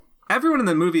 Everyone in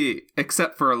the movie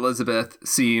except for Elizabeth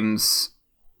seems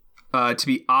to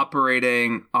be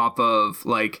operating off of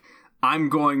like, I'm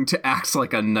going to act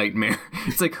like a nightmare.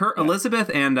 It's like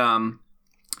Elizabeth and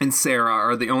Sarah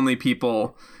are the only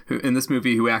people who in this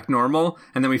movie who act normal,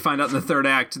 and then we find out in the third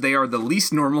act they are the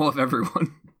least normal of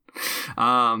everyone.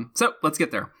 So let's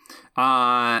get there.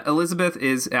 Elizabeth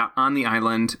is on the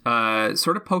island,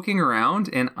 sort of poking around,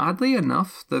 and oddly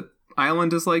enough, the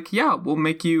island is like, yeah, we'll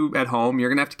make you at home. You're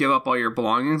gonna have to give up all your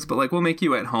belongings, but like, we'll make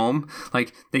you at home.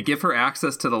 Like, they give her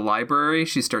access to the library.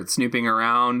 She starts snooping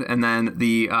around, and then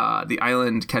the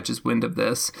island catches wind of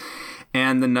this,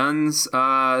 and the nuns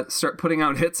start putting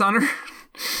out hits on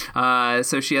her.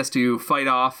 So she has to fight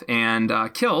off and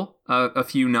kill a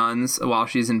few nuns while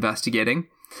she's investigating.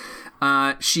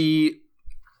 She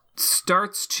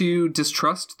starts to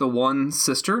distrust the one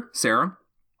sister, Sarah,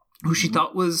 who she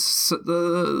thought was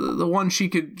the one she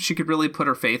could really put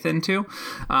her faith into,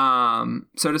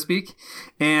 so to speak.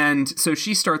 And so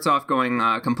she starts off going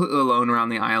completely alone around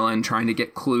the island, trying to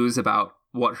get clues about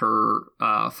what her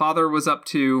father was up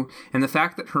to, and the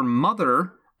fact that her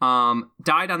mother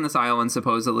died on this island,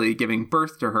 supposedly giving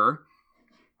birth to her.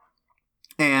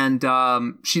 And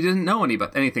she didn't know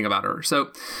anything about her.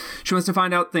 So she wants to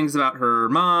find out things about her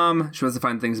mom. She wants to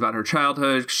find things about her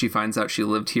childhood. She finds out she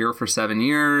lived here for 7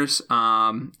 years.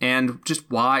 And just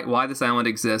why this island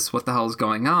exists, what the hell is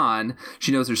going on.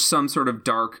 She knows there's some sort of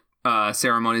dark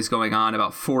ceremonies going on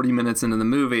about 40 minutes into the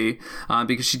movie,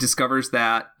 because she discovers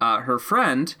that her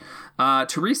friend,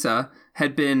 Teresa,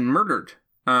 had been murdered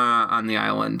on the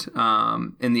island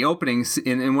in the opening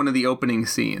in one of the opening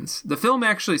scenes. The film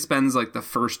actually spends like the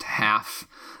first half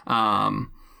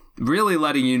really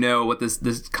letting you know what this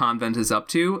convent is up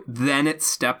to. Then it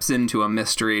steps into a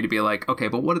mystery to be like, okay,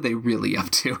 but what are they really up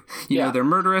to? You know, they're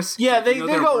murderous. Yeah, they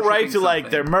go right to like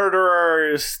they're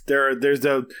murderers. There's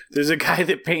a guy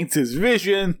that paints his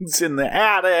visions in the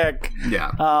attic.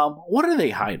 Yeah. What are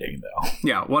they hiding though?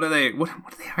 Yeah. What are they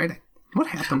hiding? What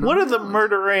happened? What are the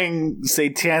murdering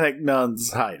satanic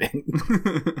nuns hiding?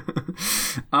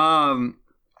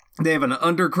 They have an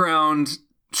underground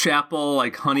chapel,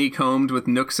 like honeycombed with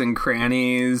nooks and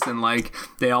crannies, and like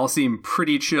they all seem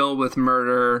pretty chill with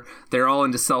murder. They're all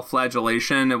into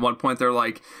self-flagellation. At one point they're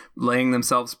like laying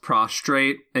themselves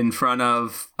prostrate in front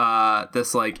of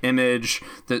this like image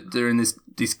that they're in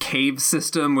this cave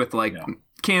system with like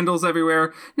candles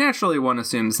everywhere. Naturally one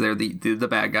assumes they're the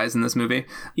bad guys in this movie.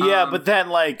 Yeah, but then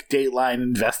like Dateline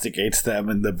investigates them,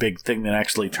 and the big thing that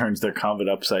actually turns their convent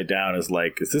upside down is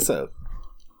like, is this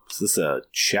a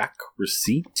check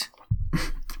receipt?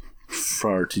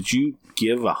 Did you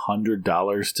give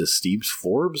 $100 to Steve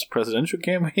Forbes' presidential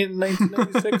campaign in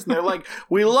 1996? And they're like,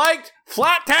 we liked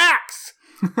flat tax!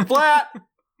 Flat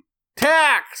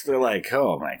tax! They're like,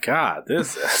 oh my god,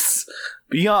 this is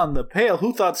beyond the pale.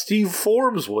 Who thought Steve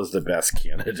Forbes was the best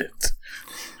candidate?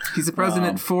 He's the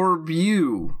president for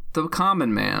you, the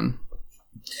common man.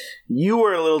 You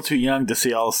were a little too young to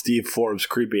see all Steve Forbes'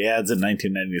 creepy ads in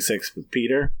 1996 with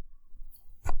Peter.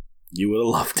 You would have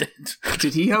loved it.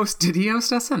 Did he host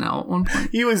SNL at one point?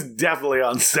 He was definitely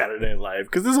on Saturday Night Live,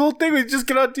 because this whole thing was just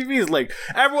get on TV. It's like,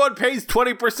 everyone pays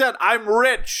 20%. I'm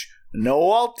rich. No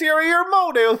ulterior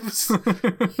motives.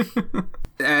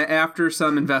 After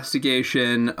some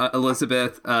investigation,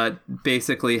 Elizabeth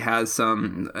basically has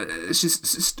some...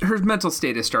 her mental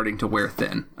state is starting to wear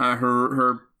thin.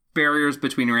 Her barriers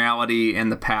between reality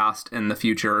and the past and the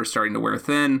future are starting to wear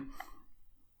thin.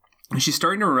 And she's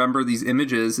starting to remember these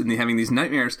images and having these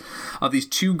nightmares of these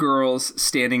two girls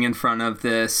standing in front of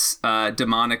this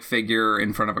demonic figure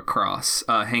in front of a cross,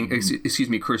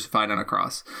 crucified on a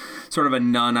cross, sort of a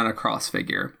nun on a cross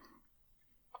figure.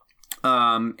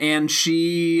 And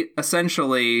she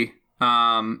essentially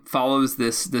follows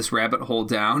this rabbit hole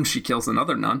down. She kills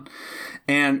another nun,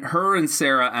 and her and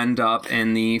Sarah end up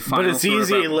in the final. But it's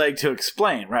easy like to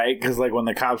explain, right? Because like when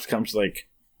the cops come, she's like,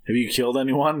 "Have you killed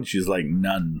anyone?" And she's like,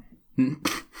 "None."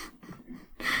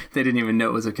 They didn't even know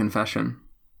it was a confession.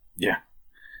 Yeah.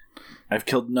 I've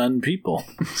killed none people.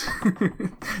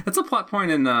 That's a plot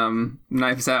point in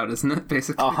Knives Out, isn't it?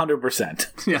 Basically,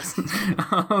 100%. Yes.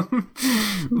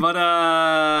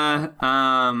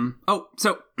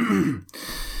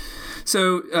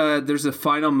 So there's a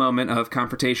final moment of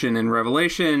confrontation and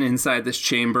revelation inside this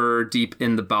chamber deep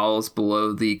in the bowels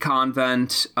below the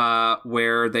convent,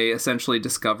 where they essentially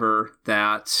discover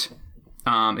that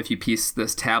if you piece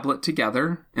this tablet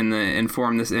together and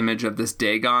form this image of this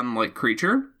Dagon-like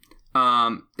creature,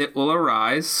 it will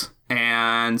arise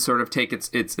and sort of take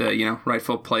its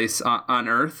rightful place on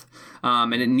Earth,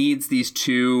 and it needs these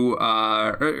two.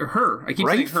 Her, I keep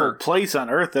saying her rightful place on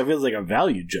Earth. That feels like a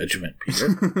value judgment,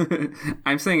 Peter.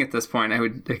 I'm saying at this point I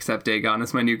would accept Dagon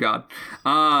as my new god.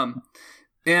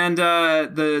 And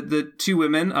the two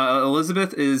women,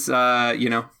 Elizabeth is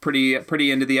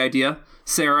pretty into the idea.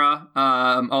 Sarah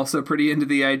also pretty into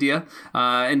the idea.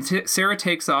 And Sarah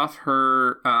takes off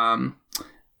her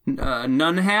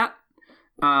nun hat,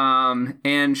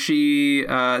 and she is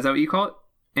that what you call it?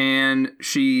 And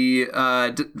she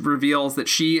reveals that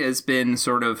she has been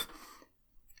sort of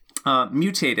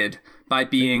mutated by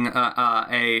being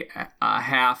a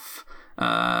half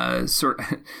sort of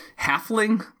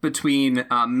halfling between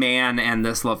man and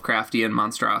this Lovecraftian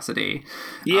monstrosity.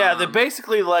 Yeah, they're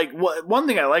basically like one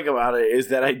thing I like about it is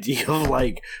that idea of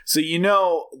like, so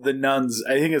the nuns,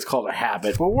 I think it's called a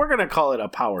habit, but we're gonna call it a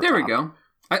power. There we go.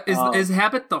 Is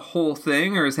habit the whole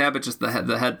thing, or is habit just the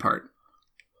head part?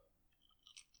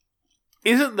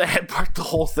 Isn't the head part the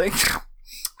whole thing?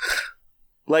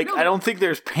 Like, no. I don't think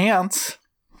there's pants.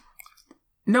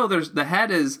 No, there's a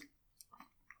head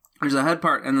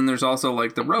part, and then there's also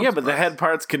like the rope. Yeah, but the head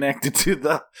part's connected to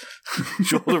the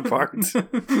shoulder parts.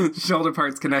 Shoulder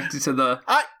part's connected to the.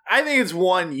 I think it's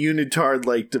one unitard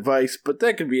like device, but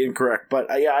that could be incorrect. But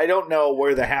I don't know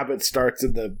where the habit starts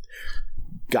in the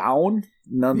gown,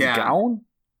 nun's gown.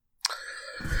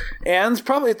 And it's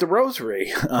probably at the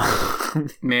rosary.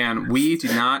 Man, we do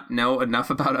not know enough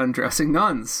about undressing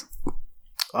nuns.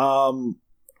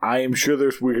 I am sure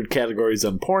there's weird categories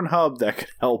on Pornhub that could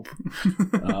help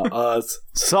us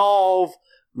solve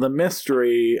the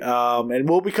mystery. And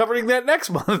we'll be covering that next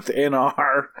month in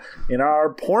our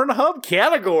Pornhub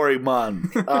category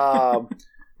month. I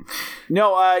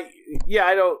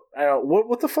don't.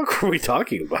 What the fuck were we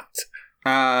talking about?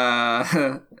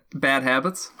 Bad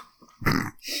habits.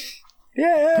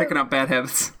 Yeah. Picking up bad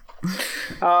habits.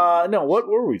 No, what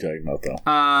were we talking about though?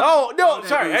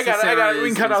 Sorry, I got it. We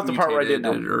can cut out the part where I didn't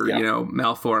know. Or,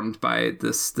 malformed by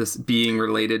this being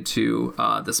related to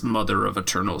this mother of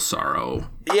eternal sorrow.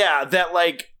 Yeah, that,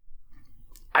 like,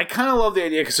 I kind of love the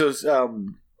idea, because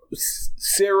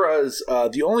Sarah's,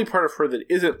 the only part of her that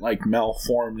isn't, like,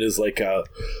 malformed is, like, a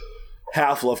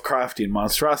half Lovecraftian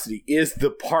monstrosity, is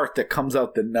the part that comes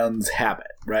out the nun's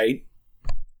habit, right?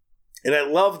 And I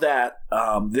love that.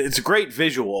 It's a great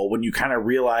visual when you kind of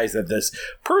realize that this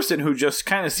person who just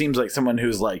kind of seems like someone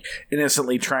who's, like,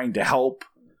 innocently trying to help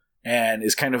and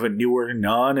is kind of a newer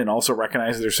nun and also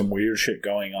recognizes there's some weird shit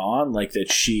going on, like,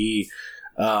 that she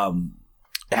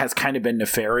has kind of been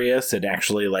nefarious and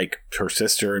actually, like, her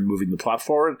sister and moving the plot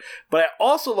forward. But I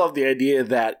also love the idea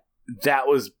that that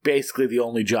was basically the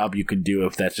only job you can do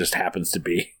if that just happens to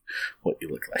be what you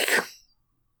look like.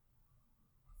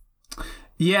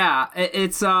 Yeah,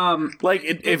 it's like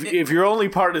if your only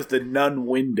part is the nun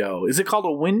window, is it called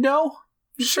a window?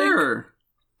 Sure,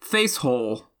 face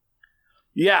hole.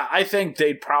 Yeah, I think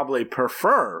they'd probably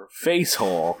prefer face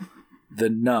hole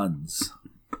than nuns.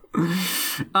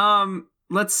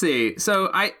 Let's see. So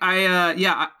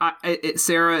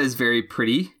Sarah is very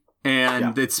pretty.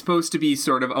 And it's supposed to be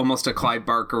sort of almost a Clive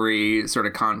Barker-y sort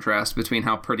of contrast between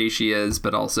how pretty she is,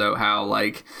 but also how,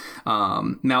 like,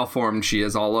 malformed she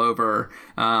is all over.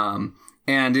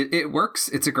 And it works.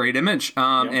 It's a great image.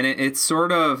 And it's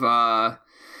sort of...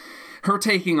 her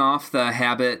taking off the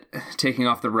habit, taking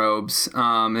off the robes,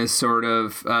 is sort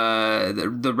of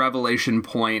the revelation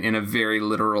point in a very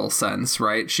literal sense,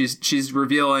 right? She's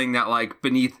revealing that, like,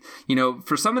 beneath,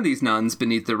 for some of these nuns,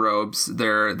 beneath the robes,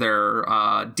 they're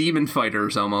demon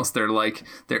fighters almost. They're like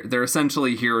they're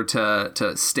essentially here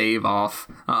to stave off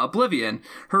oblivion.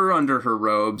 Her under her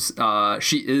robes,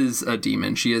 she is a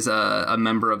demon. She is a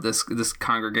member of this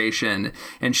congregation,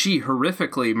 and she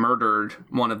horrifically murdered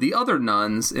one of the other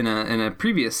nuns in a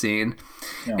previous scene.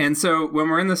 Yeah. And so when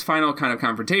we're in this final kind of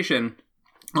confrontation,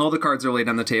 all the cards are laid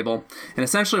on the table. And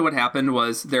essentially what happened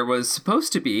was there was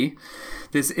supposed to be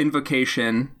this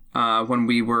invocation when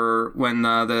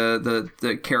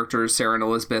the characters, Sarah and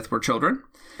Elizabeth, were children.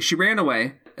 She ran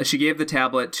away. She gave the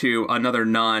tablet to another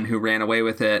nun who ran away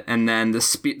with it, and then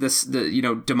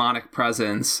the demonic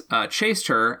presence chased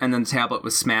her, and then the tablet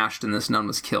was smashed, and this nun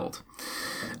was killed.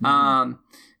 Mm-hmm.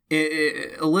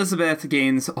 Elizabeth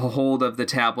gains a hold of the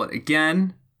tablet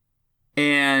again,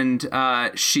 and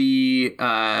she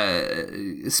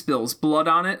spills blood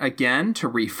on it again to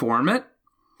reform it.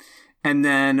 And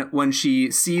then when she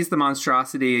sees the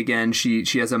monstrosity again, she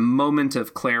has a moment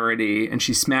of clarity, and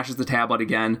she smashes the tablet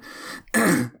again,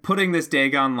 putting this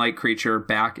Dagon-like creature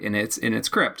back in its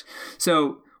crypt.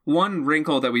 So one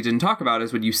wrinkle that we didn't talk about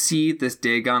is when you see this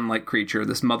Dagon-like creature,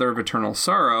 this mother of eternal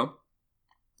sorrow,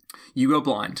 you go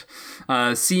blind.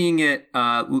 Seeing it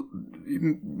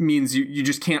means you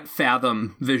just can't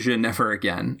fathom vision ever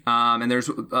again. And there's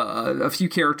a few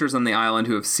characters on the island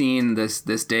who have seen this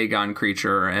Dagon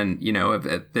creature and,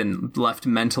 have been left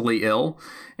mentally ill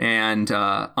and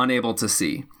unable to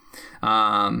see.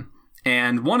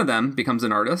 And one of them becomes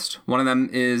an artist. One of them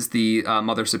is the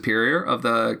Mother Superior of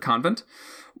the convent.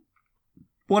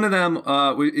 One of them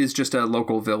is just a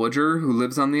local villager who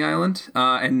lives on the island.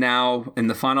 And now, in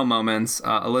the final moments,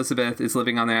 Elizabeth is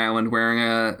living on the island wearing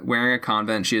a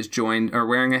convent. She has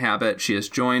wearing a habit. She has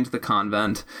joined the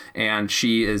convent, and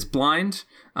she is blind,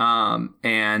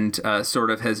 and sort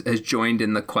of has joined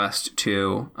in the quest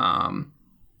to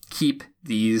keep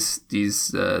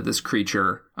this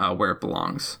creature where it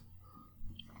belongs.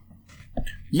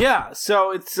 Yeah,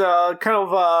 so it's kind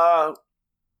of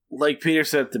like Peter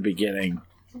said at the beginning.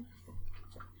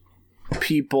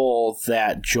 People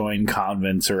that join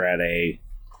convents are at a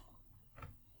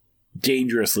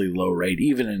dangerously low rate,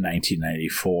 even in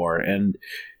 1994. And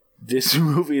this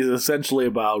movie is essentially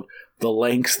about the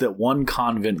lengths that one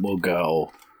convent will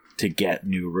go to get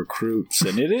new recruits.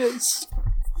 And it is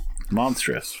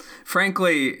monstrous.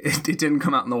 Frankly, it didn't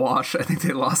come out in the wash. I think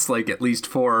they lost like at least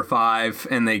 4 or 5,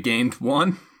 and they gained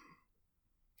 1.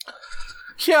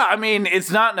 Yeah, I mean,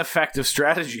 it's not an effective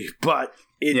strategy, but...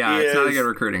 It's not a good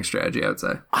recruiting strategy, I would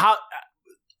say.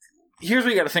 Here's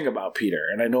what you got to think about, Peter,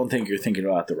 and I don't think you're thinking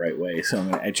about it the right way, so I'm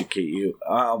going to educate you.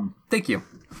 Thank you.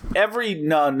 Every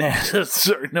nun has a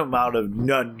certain amount of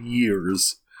nun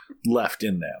years left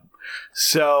in them.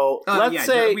 So let's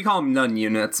say... We call them nun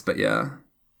units, but yeah.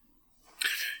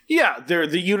 Yeah,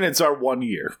 the units are 1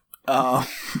 year.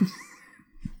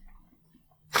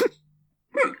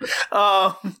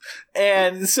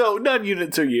 And so nun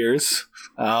units are years.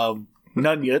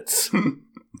 Nunyets.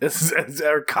 as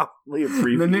are commonly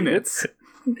abbreviated.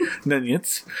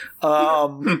 Nunyets.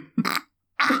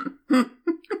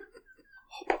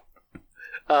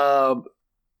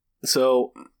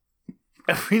 So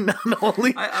every nun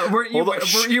only.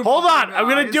 Hold on, I'm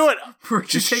gonna do it. Were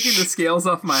you taking the scales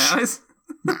off my eyes?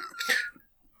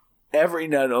 Every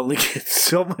nun only gets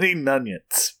so many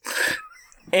nunyets,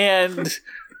 and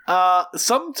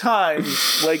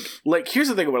sometimes, like here's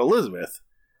the thing about Elizabeth.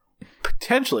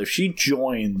 Potentially, if she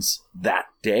joins that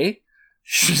day,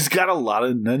 she's got a lot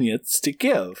of nunyets to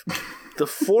give. The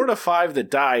 4 to 5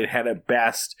 that died had at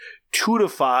best 2 to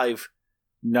 5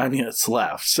 nunyets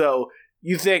left. So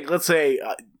you think, let's say,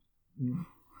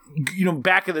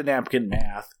 back of the napkin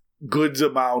math, goods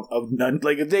amount of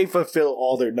like if they fulfill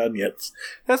all their nunyets,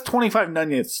 that's 25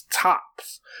 nunyets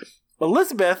tops.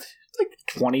 Elizabeth, like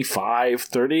 25,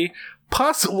 30,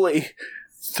 possibly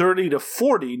 30 to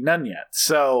 40 nunyets.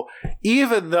 So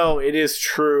even though it is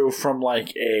true from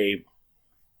like a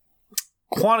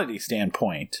quantity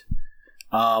standpoint,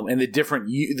 and the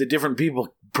different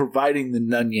people providing the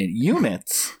nunyet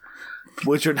units,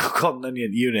 which are now called nunyet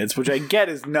units, which I get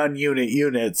is non-unit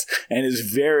units and is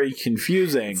very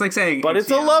confusing. It's like saying, but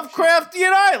it's a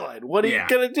Lovecraftian island. What are you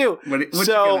gonna do?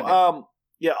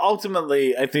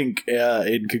 Ultimately, I think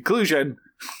in conclusion,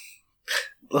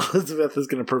 Elizabeth is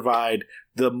going to provide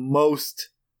the most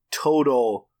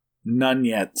total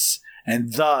nunyets,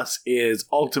 and thus is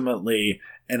ultimately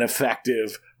an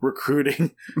effective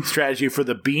recruiting strategy for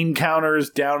the bean counters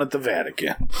down at the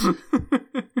Vatican.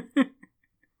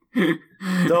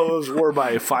 Those were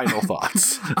my final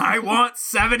thoughts. I want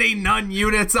 70 nun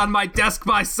units on my desk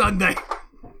by Sunday.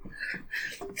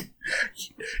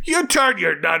 You turn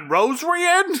your nun rosary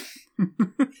in?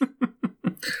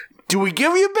 Do we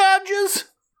give you badges?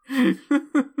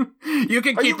 You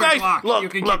can keep your clock.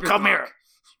 Look, come here.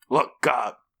 Look,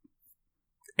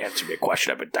 answer me a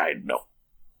question I've been dying to know.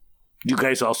 You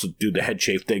guys also do the head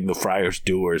shave thing the friars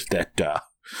do, or is that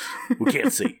we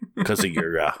can't see because of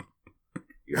your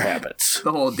habits?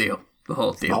 The whole deal. The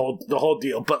whole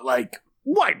deal. But like,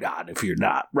 why not if you're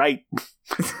not, right?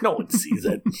 No one sees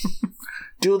it.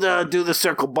 Do the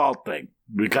circle ball thing.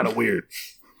 Be kind of weird.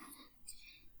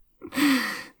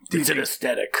 It's an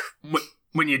aesthetic.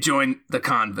 When you join the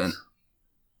convent,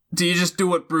 do you just do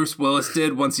what Bruce Willis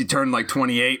did once he turned like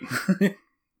 28?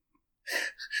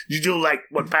 You do like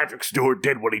what Patrick Stewart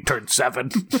did when he turned 7.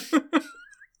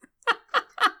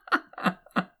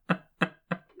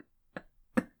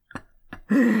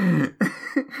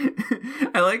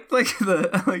 I like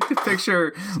to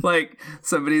picture like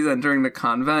somebody's entering the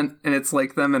convent and it's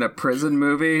like them in a prison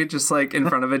movie, just like in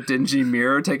front of a dingy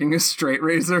mirror, taking a straight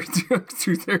razor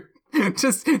through their,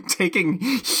 just taking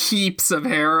heaps of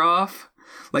hair off,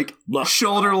 like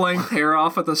shoulder length hair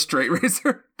off with a straight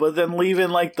razor, but then leaving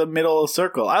like the middle of the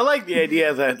circle. I like the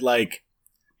idea that like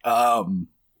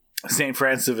St.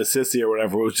 Francis of Assisi or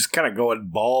whatever was just kind of going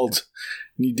bald.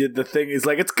 You did the thing. He's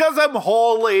like, it's because I'm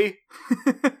holy.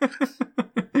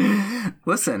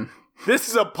 Listen. This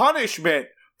is a punishment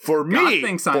for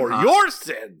me. For your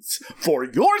sins. For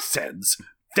your sins.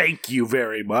 Thank you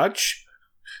very much.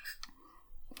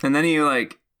 And then he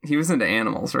was into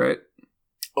animals, right?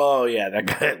 Oh, yeah. That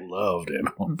guy loved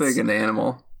animals. Big into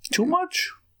animal. Too much?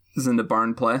 He's into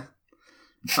barn play.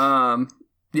 Yeah,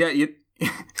 you...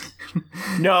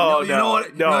 No. You know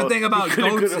what? The thing about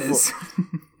goats is...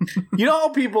 You know how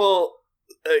people,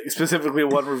 specifically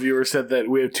one reviewer said that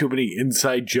we have too many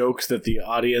inside jokes that the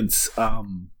audience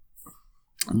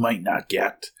might not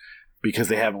get because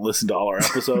they haven't listened to all our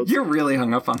episodes? You're really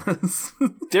hung up on this.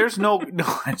 There's no,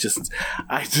 I just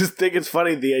think it's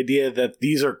funny, the idea that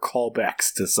these are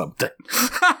callbacks to something.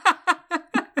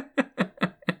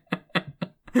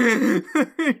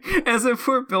 As if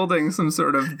we're building some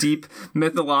sort of deep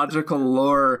mythological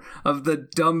lore of the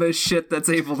dumbest shit that's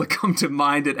able to come to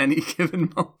mind at any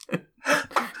given moment.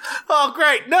 Oh,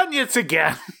 great. Nunyets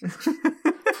again.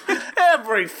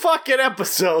 Every fucking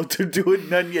episode they're doing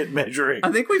nunyet measuring.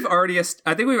 I think we've already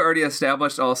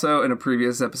established also in a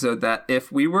previous episode that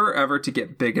if we were ever to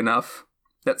get big enough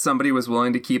that somebody was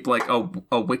willing to keep like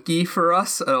a wiki for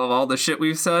us of all the shit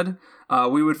we've said,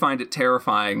 we would find it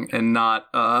terrifying and not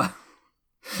fun.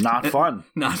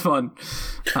 Not fun.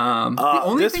 The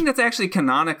only thing that's actually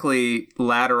canonically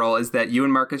lateral is that you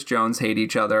and Marcus Jones hate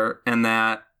each other, and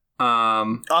that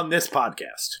on this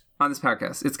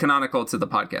podcast. It's canonical to the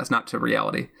podcast, not to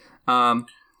reality. No,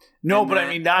 but I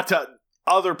mean, not to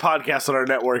other podcasts on our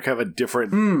network have a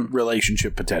different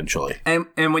relationship potentially.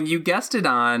 And when you guested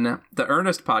on the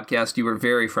Ernest podcast, you were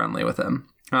very friendly with him.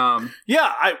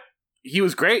 Yeah, he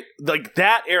was great. Like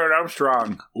that, Aaron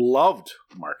Armstrong loved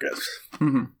Marcus.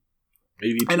 Mm-hmm.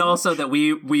 And also that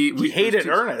we hated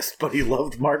Ernest, but he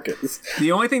loved Marcus.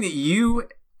 The only thing that you,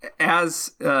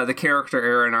 as the character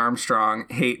Aaron Armstrong,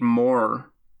 hate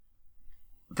more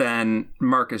than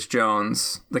Marcus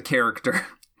Jones, the character,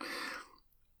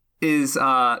 is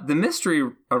the mystery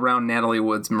around Natalie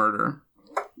Wood's murder.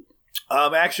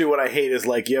 Actually, what I hate is,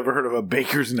 like, you ever heard of a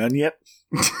baker's nun yet?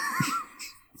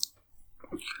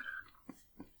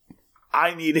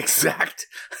 I need exact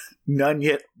nun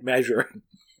yet measuring.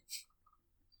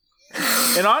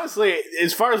 And honestly,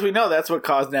 as far as we know, that's what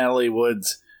caused Natalie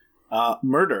Wood's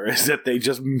murder, is that they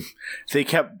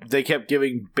kept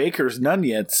giving baker's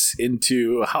nunyets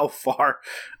into how far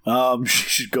she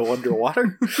should go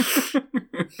underwater.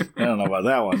 I don't know about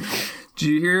that one. Did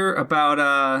you hear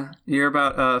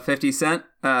about 50 Cent?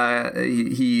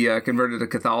 He converted to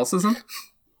Catholicism.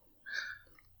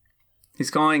 He's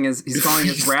calling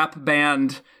his rap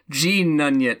band G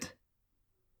Nunyet.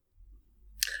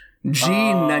 G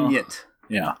Nunyet.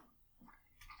 Yeah.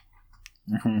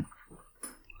 Mm-hmm.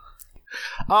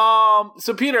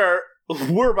 So Peter,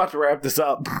 we're about to wrap this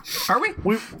up. Are we?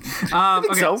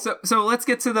 Okay. So let's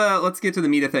get to the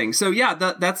meat of things. So yeah,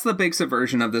 that's the big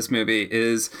subversion of this movie,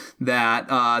 is that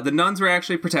the nuns were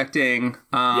actually protecting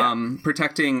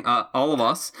all of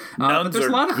us. Nuns but there's a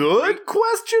lot of good?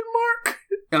 Question mark.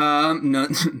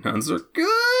 Nuns are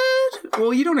good.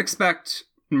 Well, you don't expect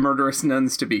murderous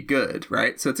nuns to be good,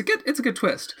 right? So it's a good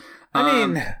twist. I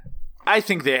mean, I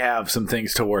think they have some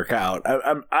things to work out.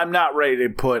 I'm not ready to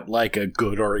put like a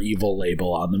good or evil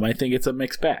label on them. I think it's a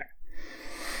mixed bag.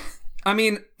 I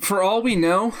mean, for all we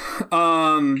know,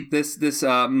 this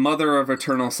mother of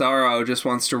eternal sorrow just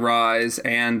wants to rise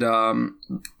and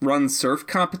run surf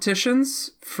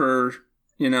competitions for,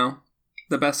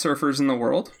 the best surfers in the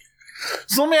world.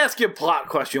 So let me ask you a plot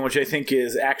question, which I think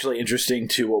is actually interesting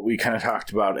to what we kind of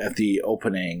talked about at the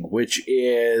opening, which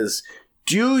is,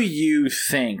 do you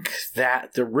think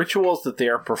that the rituals that they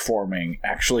are performing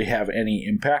actually have any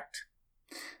impact?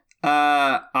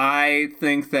 I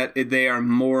think that they are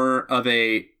more of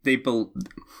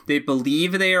they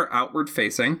believe they are outward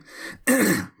facing,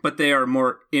 but they are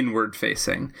more inward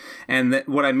facing. And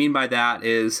what I mean by that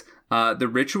is the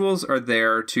rituals are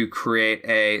there to create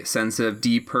a sense of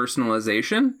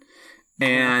depersonalization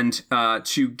and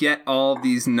to get all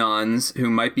these nuns who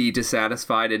might be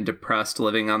dissatisfied and depressed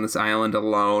living on this island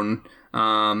alone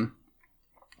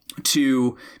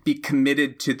to be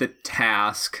committed to the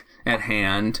task at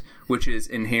hand, which is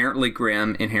inherently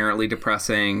grim, inherently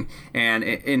depressing, and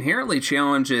it inherently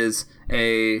challenges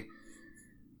a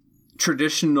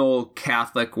traditional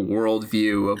Catholic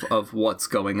worldview of what's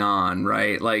going on,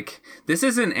 right? Like, this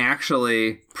isn't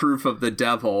actually proof of the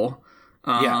devil.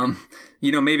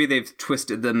 Maybe they've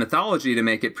twisted the mythology to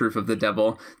make it proof of the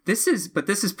devil. This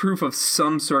is proof of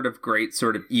some sort of great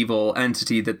sort of evil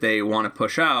entity that they want to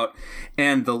push out.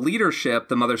 And the leadership,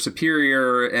 the Mother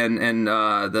Superior and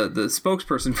the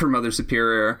spokesperson for Mother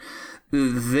Superior,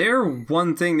 their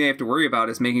one thing they have to worry about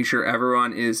is making sure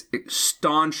everyone is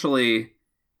staunchly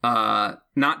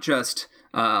not just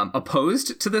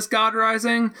opposed to this God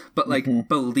rising, but like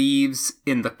believes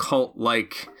in the cult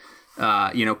like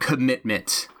committed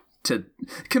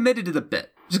to the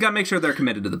bit. Just gotta make sure they're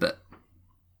committed to the bit.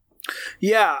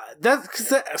 Yeah,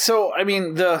 so I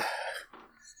mean the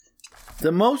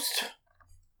most.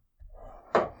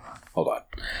 Hold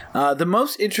on. The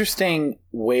most interesting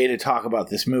way to talk about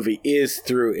this movie is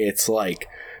through its like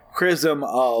prism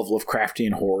of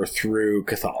Lovecraftian horror through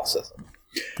Catholicism.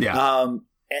 Yeah.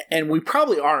 And we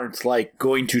probably aren't like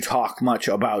going to talk much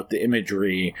about the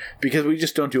imagery because we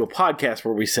just don't do a podcast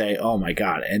where we say, "Oh my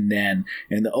God!" And then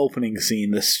in the opening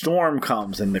scene, the storm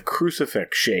comes and the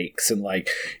crucifix shakes, and like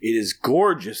it is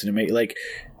gorgeous, and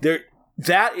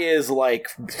that is like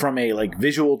from a like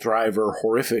visual driver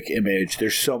horrific image.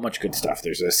 There's so much good stuff.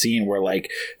 There's a scene where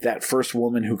like that first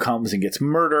woman who comes and gets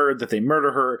murdered, that they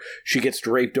murder her, she gets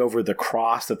draped over the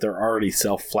cross that they're already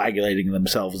self-flagellating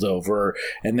themselves over,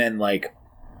 and then like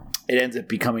it ends up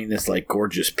becoming this like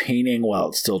gorgeous painting while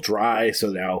it's still dry.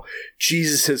 So now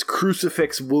Jesus's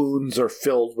crucifix wounds are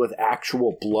filled with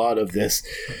actual blood of this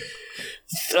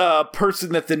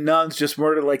person that the nuns just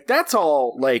murdered. Like, that's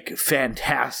all like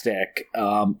fantastic.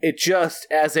 It just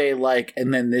as a like,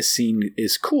 and then this scene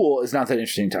is cool, is not that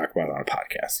interesting to talk about on a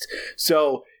podcast.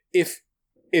 So if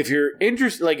you're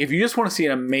interested, like if you just want to see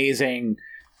an amazing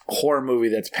horror movie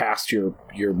that's past your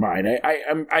mind,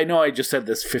 I know I just said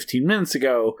this 15 minutes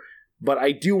ago, but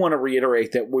I do want to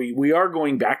reiterate that we are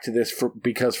going back to this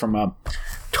because from a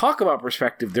talk about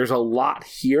perspective, there's a lot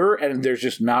here, and there's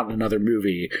just not another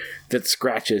movie that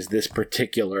scratches this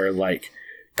particular, like,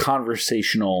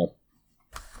 conversational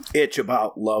itch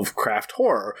about Lovecraft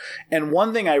horror. And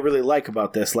one thing I really like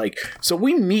about this, like, so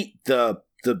we meet the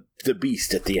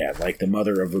beast at the end, like the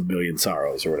mother of a million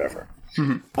sorrows or whatever.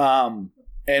 Mm-hmm.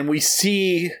 And we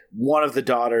see one of the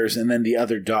daughters and then the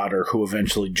other daughter who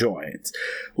eventually joins.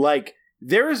 Like,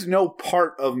 there is no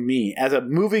part of me as a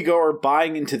moviegoer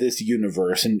buying into this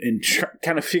universe and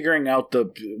kind of figuring out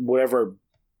the whatever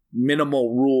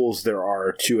minimal rules there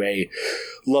are to a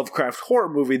Lovecraft horror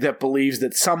movie that believes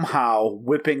that somehow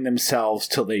whipping themselves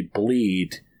till they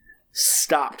bleed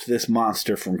stopped this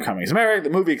monster from coming. As a matter of fact, the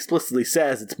movie explicitly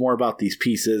says it's more about these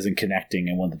pieces and connecting,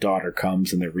 and when the daughter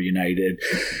comes and they're reunited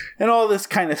and all this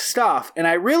kind of stuff. And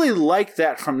I really like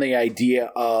that from the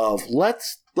idea of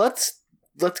let's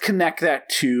connect that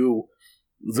to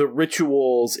the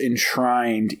rituals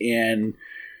enshrined in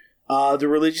the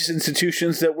religious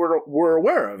institutions that we're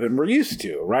aware of and we're used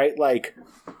to, right? Like,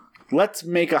 let's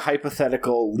make a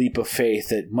hypothetical leap of faith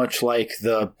that, much like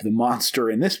the monster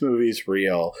in this movie is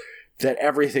real, that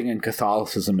everything in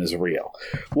Catholicism is real.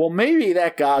 Well, maybe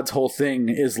that God's whole thing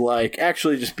is like,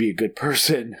 actually just be a good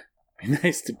person, be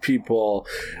nice to people,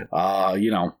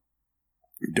 don't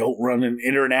run an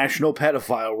international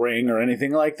pedophile ring or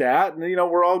anything like that, and,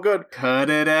 we're all good. Cut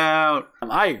it out.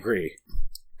 I agree.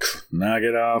 Knock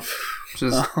it off.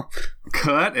 Just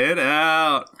cut it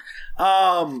out.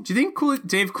 Do you think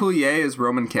Dave Coulier is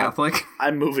Roman Catholic?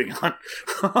 I'm moving on.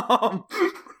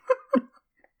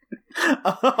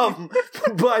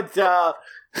 But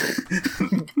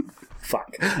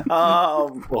fuck.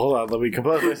 Hold on, let me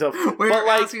compose myself. We're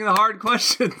asking the hard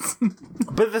questions.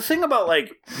 But the thing about,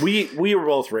 like, we were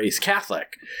both raised Catholic,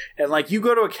 and, like, you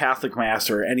go to a Catholic mass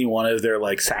or any one of their,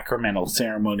 like, sacramental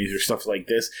ceremonies or stuff like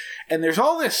this, and there's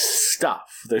all this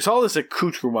stuff. There's all this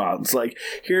accoutrements. Like,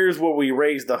 here's where we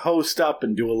raise the host up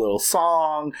and do a little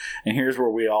song, and here's where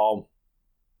we all,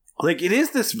 like, it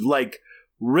is this, like,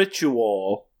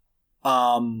 ritual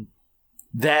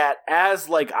that as,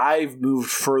 like, I've moved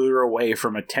further away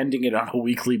from attending it on a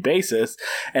weekly basis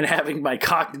and having my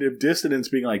cognitive dissonance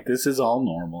being like, this is all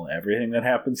normal. Everything that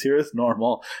happens here is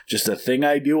normal. Just a thing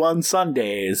I do on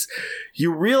Sundays.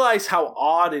 You realize how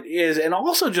odd it is, and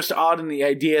also just odd in the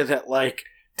idea that, like,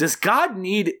 does God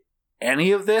need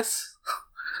any of this?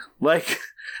 like,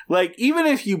 even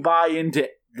if you buy into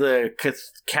the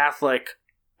Catholic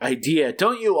idea,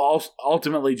 don't you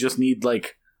ultimately just need,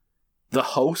 like, the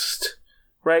host?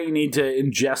 Right, you need to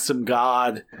ingest some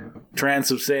God,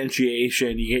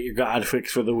 transubstantiation, you get your God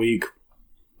fix for the week,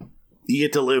 you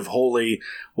get to live holy,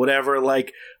 whatever.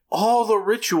 Like, all the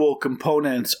ritual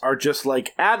components are just,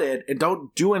 like, added and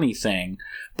don't do anything.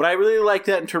 But I really like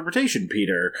that interpretation,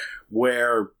 Peter,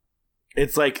 where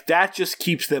it's like that just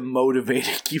keeps them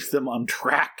motivated, keeps them on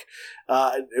track.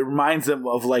 It reminds them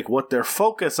of, like, what they're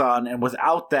focused on, and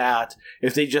without that,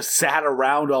 if they just sat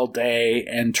around all day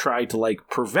and tried to, like,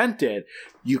 prevent it,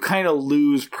 you kind of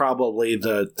lose probably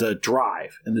the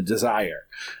drive and the desire.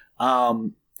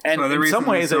 And so in some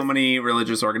ways, so many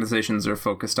religious organizations are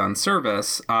focused on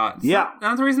service. Yeah,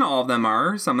 not the reason all of them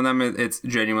are. Some of them, it's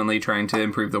genuinely trying to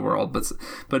improve the world.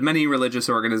 But many religious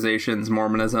organizations,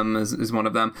 Mormonism is one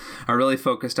of them, are really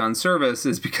focused on service.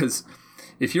 Is because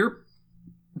if you're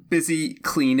busy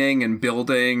cleaning and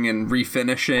building and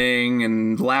refinishing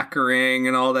and lacquering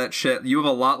and all that shit, you have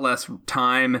a lot less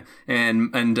time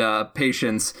and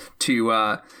patience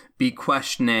to be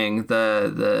questioning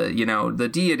the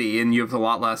deity, and you have a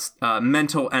lot less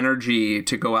mental energy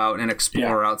to go out and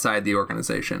explore outside the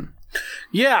organization.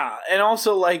 Yeah, and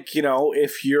also, like,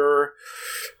 if you're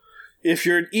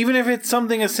even if it's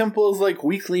something as simple as, like,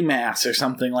 weekly mass or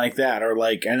something like that, or,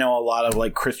 like, I know a lot of,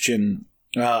 like, Christian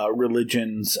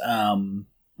religions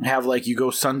have, like, you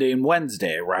go Sunday and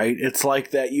Wednesday, right? It's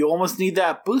like that you almost need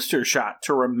that booster shot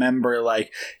to remember,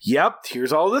 like, yep,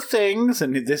 here's all the things,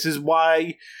 and this is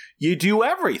why you do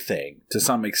everything to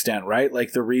some extent, right?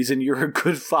 Like, the reason you're a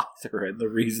good father, and the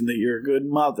reason that you're a good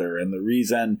mother, and the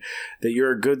reason that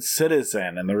you're a good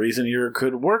citizen, and the reason you're a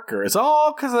good worker is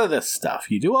all because of this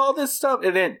stuff. You do all this stuff,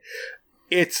 and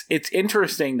it's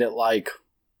interesting that, like,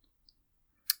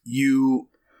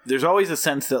 there's always a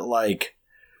sense that, like,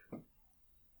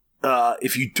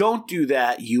 if you don't do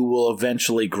that, you will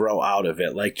eventually grow out of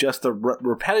it. Like, just the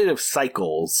repetitive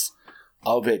cycles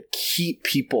of it keep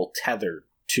people tethered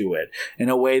to it in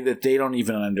a way that they don't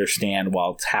even understand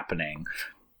while it's happening.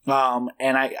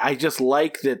 And I just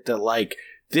like that like,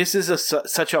 this is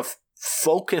such a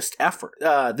focused effort.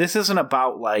 This isn't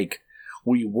about, like,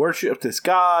 we worship this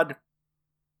God,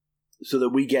 so that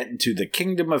we get into the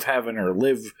kingdom of heaven or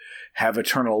have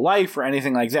eternal life or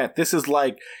anything like that. This is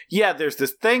like, yeah, there's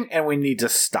this thing and we need to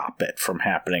stop it from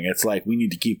happening. It's like we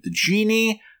need to keep the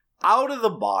genie out of the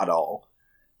bottle.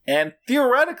 And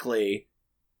theoretically,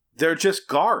 they're just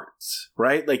guards,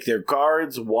 right? Like they're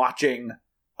guards watching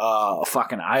a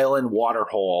fucking island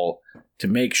waterhole to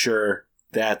make sure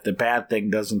that the bad thing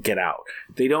doesn't get out.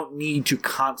 They don't need to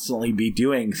constantly be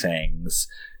doing things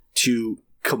to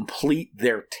complete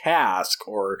their task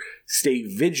or stay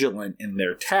vigilant in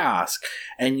their task.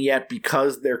 And yet,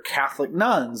 because they're Catholic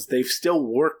nuns, they've still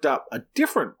worked up a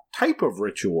different type of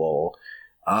ritual,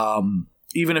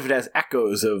 even if it has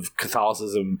echoes of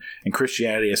Catholicism and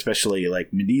Christianity, especially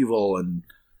like medieval and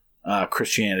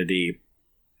Christianity,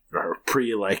 or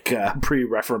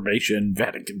pre-Reformation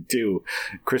Vatican II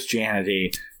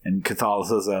Christianity and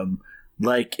Catholicism.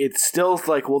 Like, it's still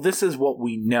like, well, this is what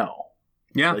we know.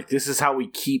 Yeah. Like, this is how we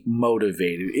keep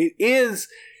motivated. It is,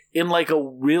 in like a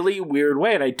really weird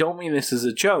way, and I don't mean this as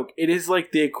a joke, it is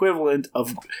like the equivalent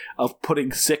of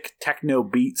putting sick techno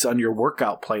beats on your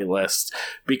workout playlist,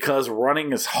 because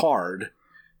running is hard.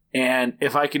 And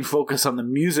if I can focus on the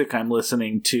music I'm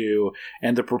listening to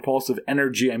and the propulsive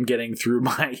energy I'm getting through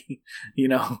my,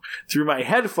 through my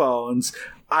headphones,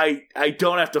 I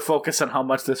don't have to focus on how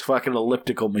much this fucking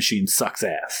elliptical machine sucks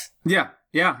ass. Yeah.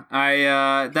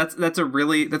 That's a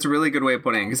really good way of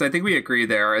putting it, because I think we agree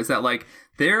there is that like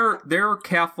their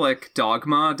Catholic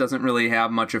dogma doesn't really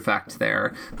have much effect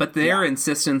there, but their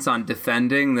insistence on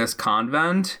defending this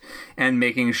convent and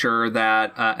making sure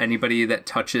that anybody that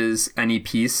touches any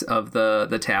piece of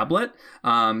the tablet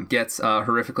gets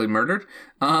horrifically murdered,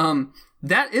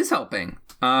 that is helping.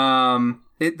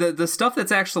 The stuff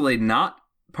that's actually not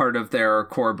part of their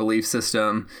core belief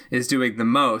system is doing the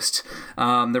most.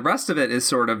 The rest of it is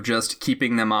sort of just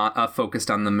keeping them focused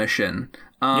on the mission.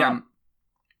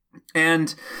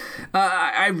 And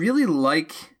I really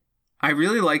like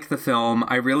the film.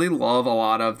 I really love a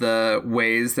lot of the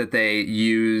ways that they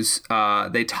use,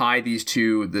 they tie these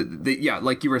two,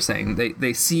 like you were saying,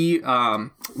 they see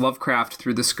Lovecraft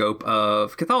through the scope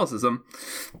of Catholicism.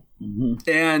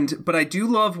 Mm-hmm. But I do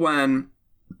love when,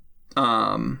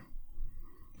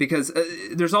 because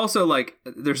there's also like,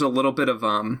 there's a little bit of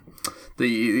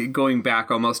the going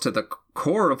back almost to the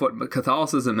core of what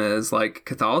Catholicism is. Like,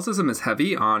 Catholicism is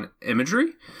heavy on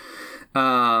imagery,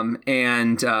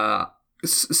 and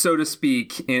so to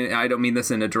speak, and I don't mean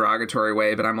this in a derogatory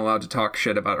way, but I'm allowed to talk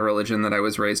shit about a religion that I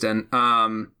was raised in.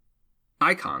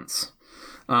 Icons.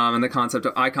 And the concept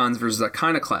of icons versus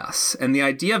iconoclasts. And the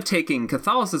idea of taking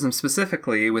Catholicism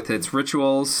specifically with its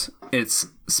rituals, its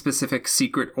specific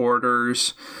secret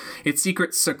orders, its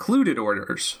secret secluded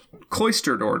orders,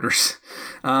 cloistered orders,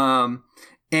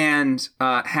 and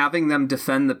having them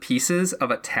defend the pieces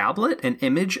of a tablet, an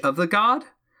image of the god,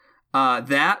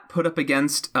 that put up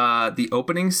against the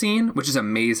opening scene, which is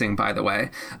amazing, by the way.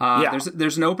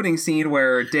 There's an opening scene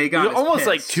where Dagon is almost pissed.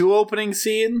 Like two opening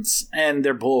scenes, and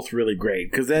they're both really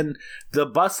great, because then the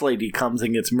bus lady comes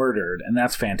and gets murdered, and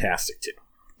that's fantastic too.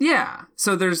 Yeah.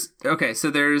 So there's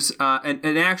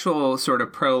an actual sort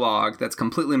of prologue that's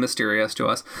completely mysterious to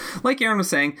us. Like Aaron was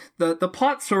saying, the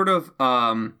plot sort of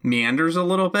meanders a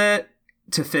little bit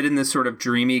to fit in this sort of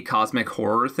dreamy cosmic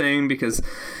horror thing, because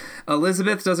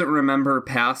Elizabeth doesn't remember her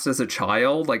past as a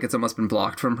child. Like, it's almost been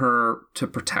blocked from her to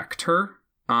protect her.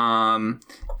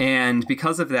 And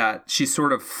because of that, she's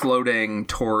sort of floating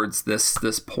towards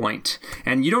this point.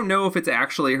 And you don't know if it's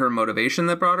actually her motivation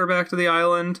that brought her back to the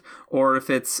island, or if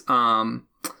it's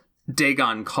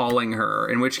Dagon calling her,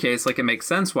 in which case, like, it makes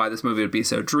sense why this movie would be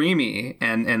so dreamy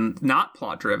and not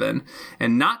plot driven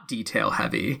and not detail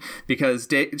heavy, because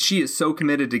she is so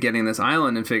committed to getting this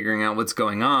island and figuring out what's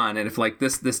going on. And if like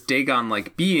this Dagon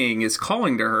like being is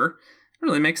calling to her, it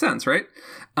really makes sense, right?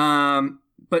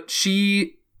 But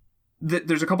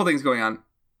there's a couple things going on.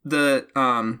 The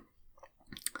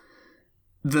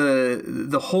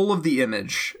whole of the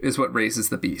image is what raises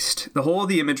the beast. The whole of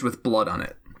the image with blood on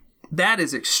it. That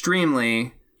is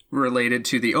extremely related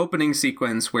to the opening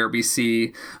sequence where we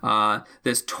see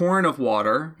this torrent of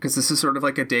water, because this is sort of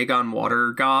like a Dagon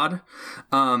water god,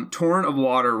 torrent of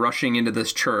water rushing into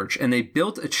this church. And they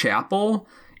built a chapel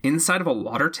inside of a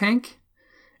water tank,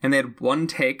 and they had one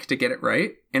take to get it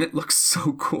right. And it looks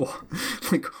so cool.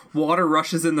 Like, water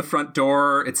rushes in the front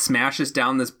door. It smashes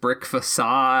down this brick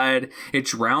facade. It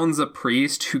drowns a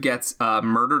priest who gets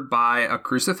murdered by a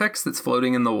crucifix that's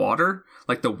floating in the water.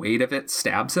 Like, the weight of it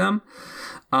stabs him.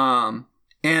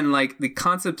 And like the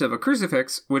concept of a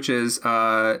crucifix, which is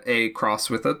a cross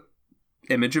with a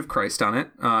image of Christ on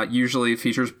it, usually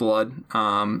features blood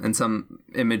and some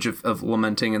image of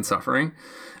lamenting and suffering,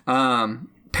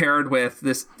 paired with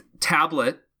this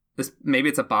tablet. Maybe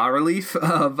it's a bas-relief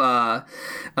of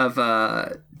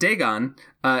Dagon,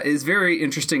 is very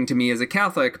interesting to me as a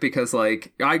Catholic, because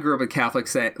like I grew up a Catholic,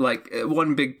 like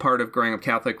one big part of growing up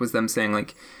Catholic was them saying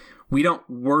like, we don't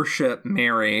worship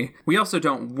Mary, we also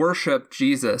don't worship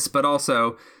Jesus, but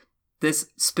also this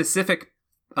specific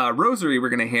rosary we're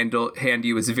going to hand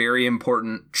you is very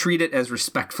important. Treat it as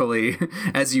respectfully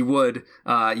as you would,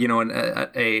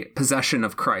 a possession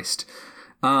of Christ.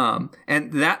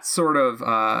 And that sort of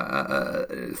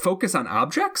focus on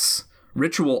objects,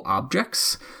 ritual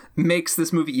objects, makes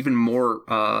this movie even more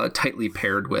tightly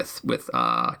paired with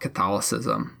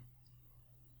Catholicism.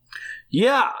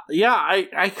 Yeah,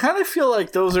 I kind of feel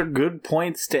like those are good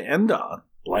points to end on.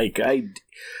 Like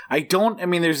I don't. I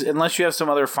mean, there's, unless you have some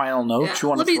other final notes you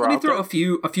want to throw out. Let me throw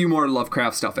a few more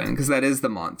Lovecraft stuff in, because that is the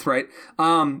month, right?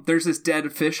 There's this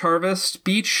dead fish harvest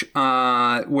beach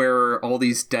where all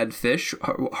these dead fish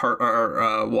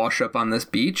are wash up on this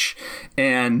beach,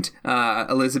 and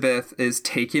Elizabeth is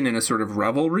taken in a sort of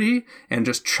revelry and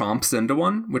just chomps into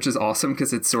one, which is awesome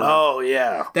because it's sort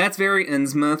of that's very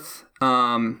Innsmouth.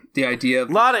 The idea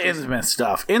of a lot of Innsmouth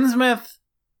stuff. Innsmouth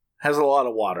has a lot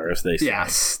of water, as they say.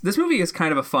 Yes. This movie is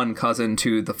kind of a fun cousin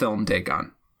to the film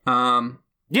Dagon.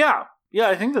 Yeah,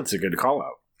 I think that's a good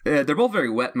call-out. They're both very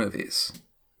wet movies.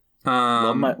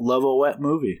 Love a wet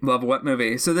movie. Love a wet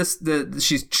movie. So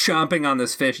she's chomping on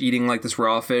this fish, eating like this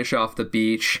raw fish off the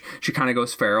beach. She kind of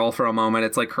goes feral for a moment.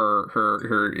 It's like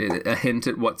her a hint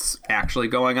at what's actually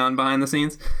going on behind the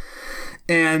scenes.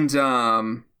 And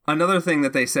another thing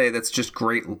that they say that's just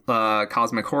great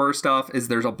cosmic horror stuff is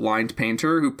there's a blind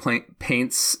painter who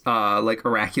paints like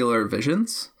oracular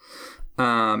visions.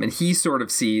 And he sort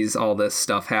of sees all this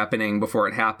stuff happening before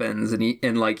it happens. And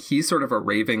he's sort of a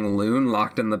raving loon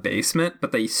locked in the basement,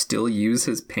 but they still use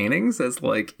his paintings as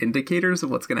like indicators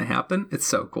of what's going to happen. It's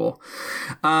so cool.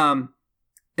 And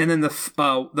then the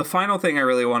final thing I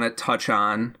really want to touch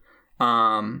on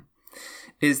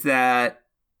is that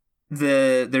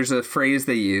there's a phrase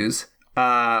they use,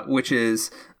 which is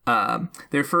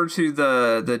they refer to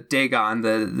the Dagon,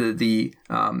 the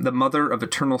mother of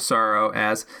eternal sorrow,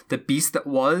 as the beast that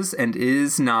was and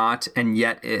is not and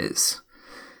yet is.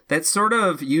 That's sort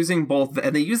of using both,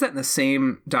 and they use that in the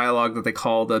same dialogue that they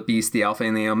call the beast the Alpha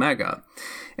and the Omega,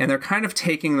 and they're kind of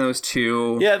taking those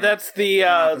two. Yeah, that's the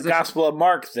Gospel of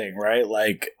Mark thing, right?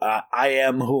 Like I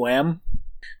am who am.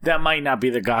 That might not be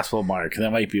the Gospel of Mark.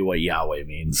 That might be what Yahweh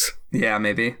means. Yeah,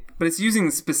 maybe. But it's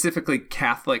using specifically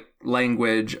Catholic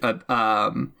language that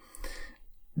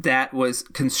was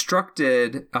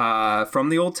constructed from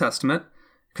the Old Testament,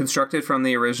 constructed from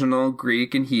the original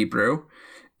Greek and Hebrew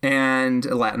and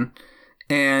Latin,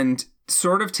 and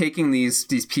sort of taking these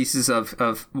pieces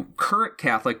of current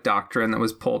Catholic doctrine that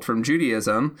was pulled from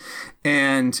Judaism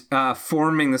and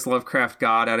forming this Lovecraft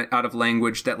god out of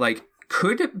language that like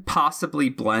could possibly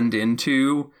blend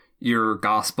into your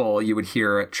gospel you would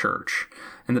hear at church.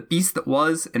 And the beast that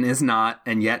was and is not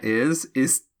and yet is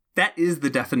that is the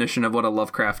definition of what a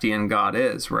Lovecraftian god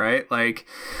is, right? Like,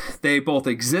 they both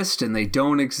exist and they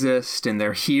don't exist, and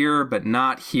they're here but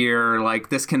not here. Like,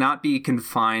 this cannot be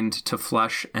confined to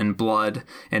flesh and blood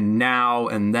and now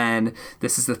and then.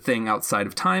 This is a thing outside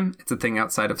of time. It's a thing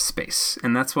outside of space.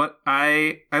 And that's what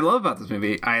I love about this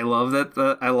movie. I love that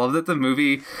the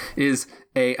movie is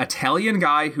a Italian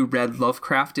guy who read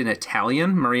Lovecraft in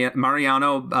Italian.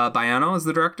 Mariano Baiano is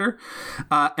the director.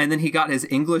 And then he got his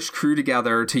English crew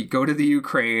together to go to the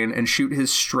Ukraine and shoot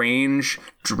his strange,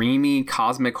 dreamy,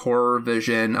 cosmic horror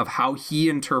vision of how he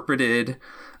interpreted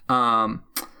the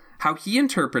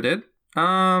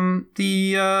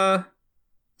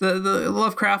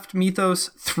Lovecraft mythos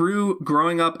through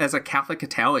growing up as a Catholic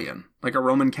Italian, like a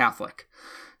Roman Catholic.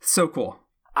 So cool.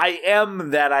 I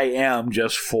am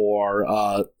just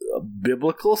for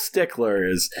biblical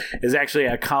sticklers is actually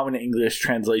a common English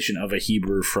translation of a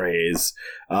Hebrew phrase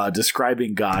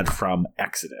describing God from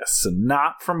Exodus, and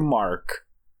not from Mark,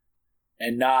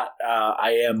 and not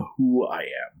I am who I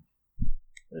am.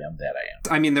 I am that I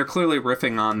am. I mean, they're clearly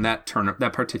riffing on that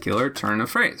particular turn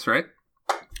of phrase, right?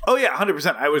 Oh yeah,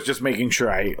 100%. I was just making sure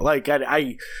I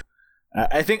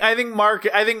think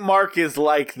Mark is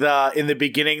like in the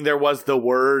beginning there was the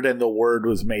Word and the Word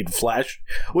was made flesh,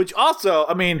 which also,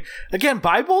 I mean, again,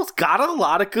 Bible's got a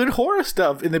lot of good horror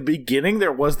stuff. In the beginning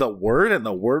there was the Word and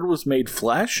the Word was made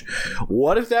flesh.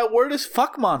 What if that word is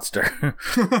fuck monster?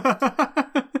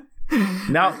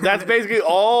 Now that's basically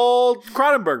all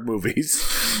Cronenberg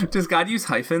movies. Does God use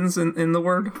hyphens in the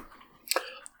word?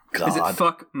 God. Is it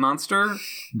fuck monster?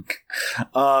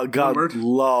 God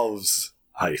loves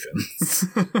hyphens.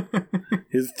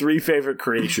 His 3 favorite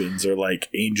creations are like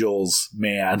angels,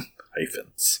 man,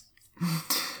 hyphens.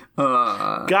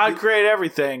 God created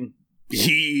everything.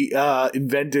 He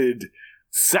invented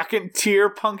second-tier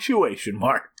punctuation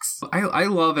marks. I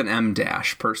love an M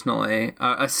dash personally.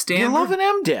 A standard. You love an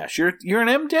M dash. You're an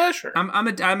M dasher. I'm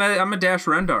a dash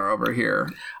Rendar over here.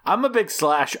 I'm a big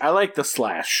slash. I like the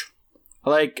slash. I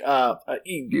like slash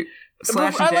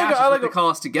and dash is what they call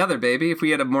us together, baby. If we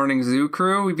had a morning zoo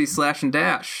crew, we'd be slash and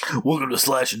dash. Welcome to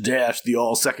Slash and Dash, the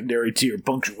all secondary tier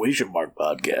punctuation mark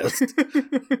podcast.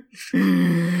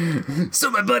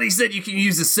 So my buddy said you can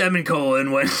use a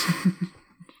semicolon when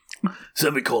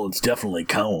semicolons definitely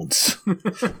counts.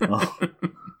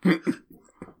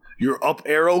 Your up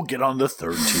arrow, get on the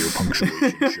 3rd tier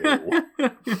punctuation show.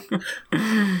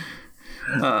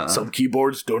 Some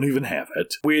keyboards don't even have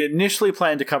it. We initially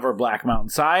planned to cover Black Mountain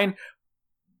Side.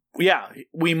 Yeah,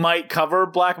 we might cover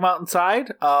Black Mountain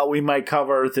Side. We might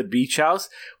cover the Beach House.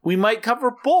 We might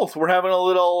cover both. We're having a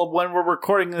little, when we're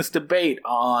recording this, debate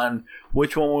on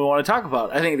which one we want to talk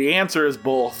about. I think the answer is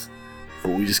both, but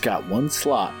we just got one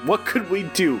slot. What could we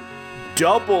do?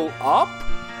 Double up?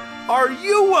 Are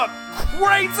you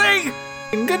crazy?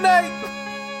 Good night.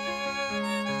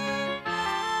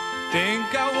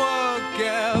 Think I walk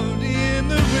out in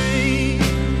the rain,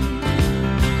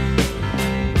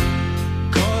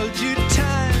 called you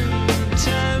time and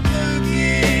time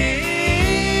again,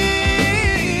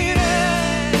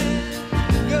 I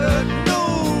got no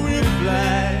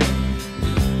reply.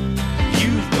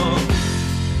 You've gone.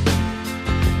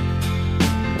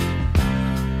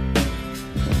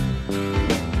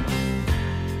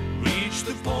 Reach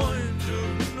the point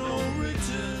of no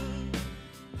return.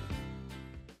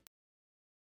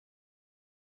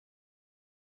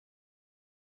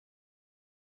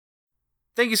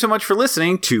 Thank you so much for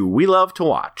listening to We Love to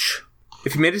Watch.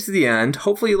 If you made it to the end,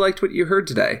 hopefully you liked what you heard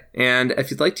today. And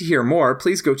if you'd like to hear more,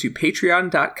 please go to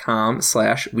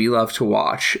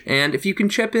patreon.com/WeLoveToWatch. And if you can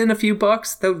chip in a few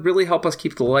bucks, that would really help us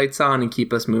keep the lights on and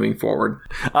keep us moving forward.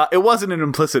 It wasn't an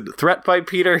implicit threat by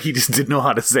Peter. He just didn't know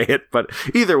how to say it. But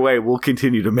either way, we'll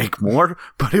continue to make more.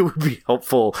 But it would be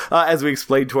helpful as we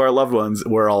explain to our loved ones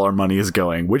where all our money is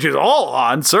going, which is all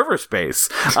on server space.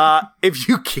 If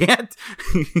you can't,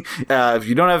 if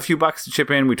you don't have a few bucks to chip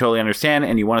in, we totally understand.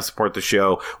 And you want to support the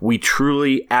show, we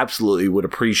truly, absolutely would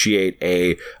appreciate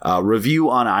a review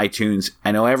on iTunes.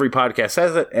 I know every podcast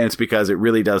says it, and it's because it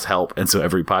really does help, and so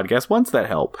every podcast wants that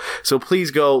help. So please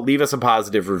go leave us a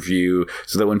positive review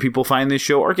so that when people find this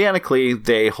show organically,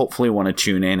 they hopefully want to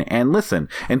tune in and listen.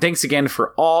 And thanks again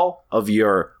for all of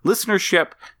your listenership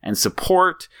and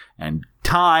support and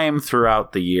time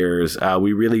throughout the years.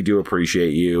 We really do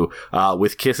appreciate you.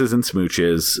 With kisses and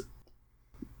smooches,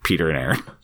 Peter and Aaron.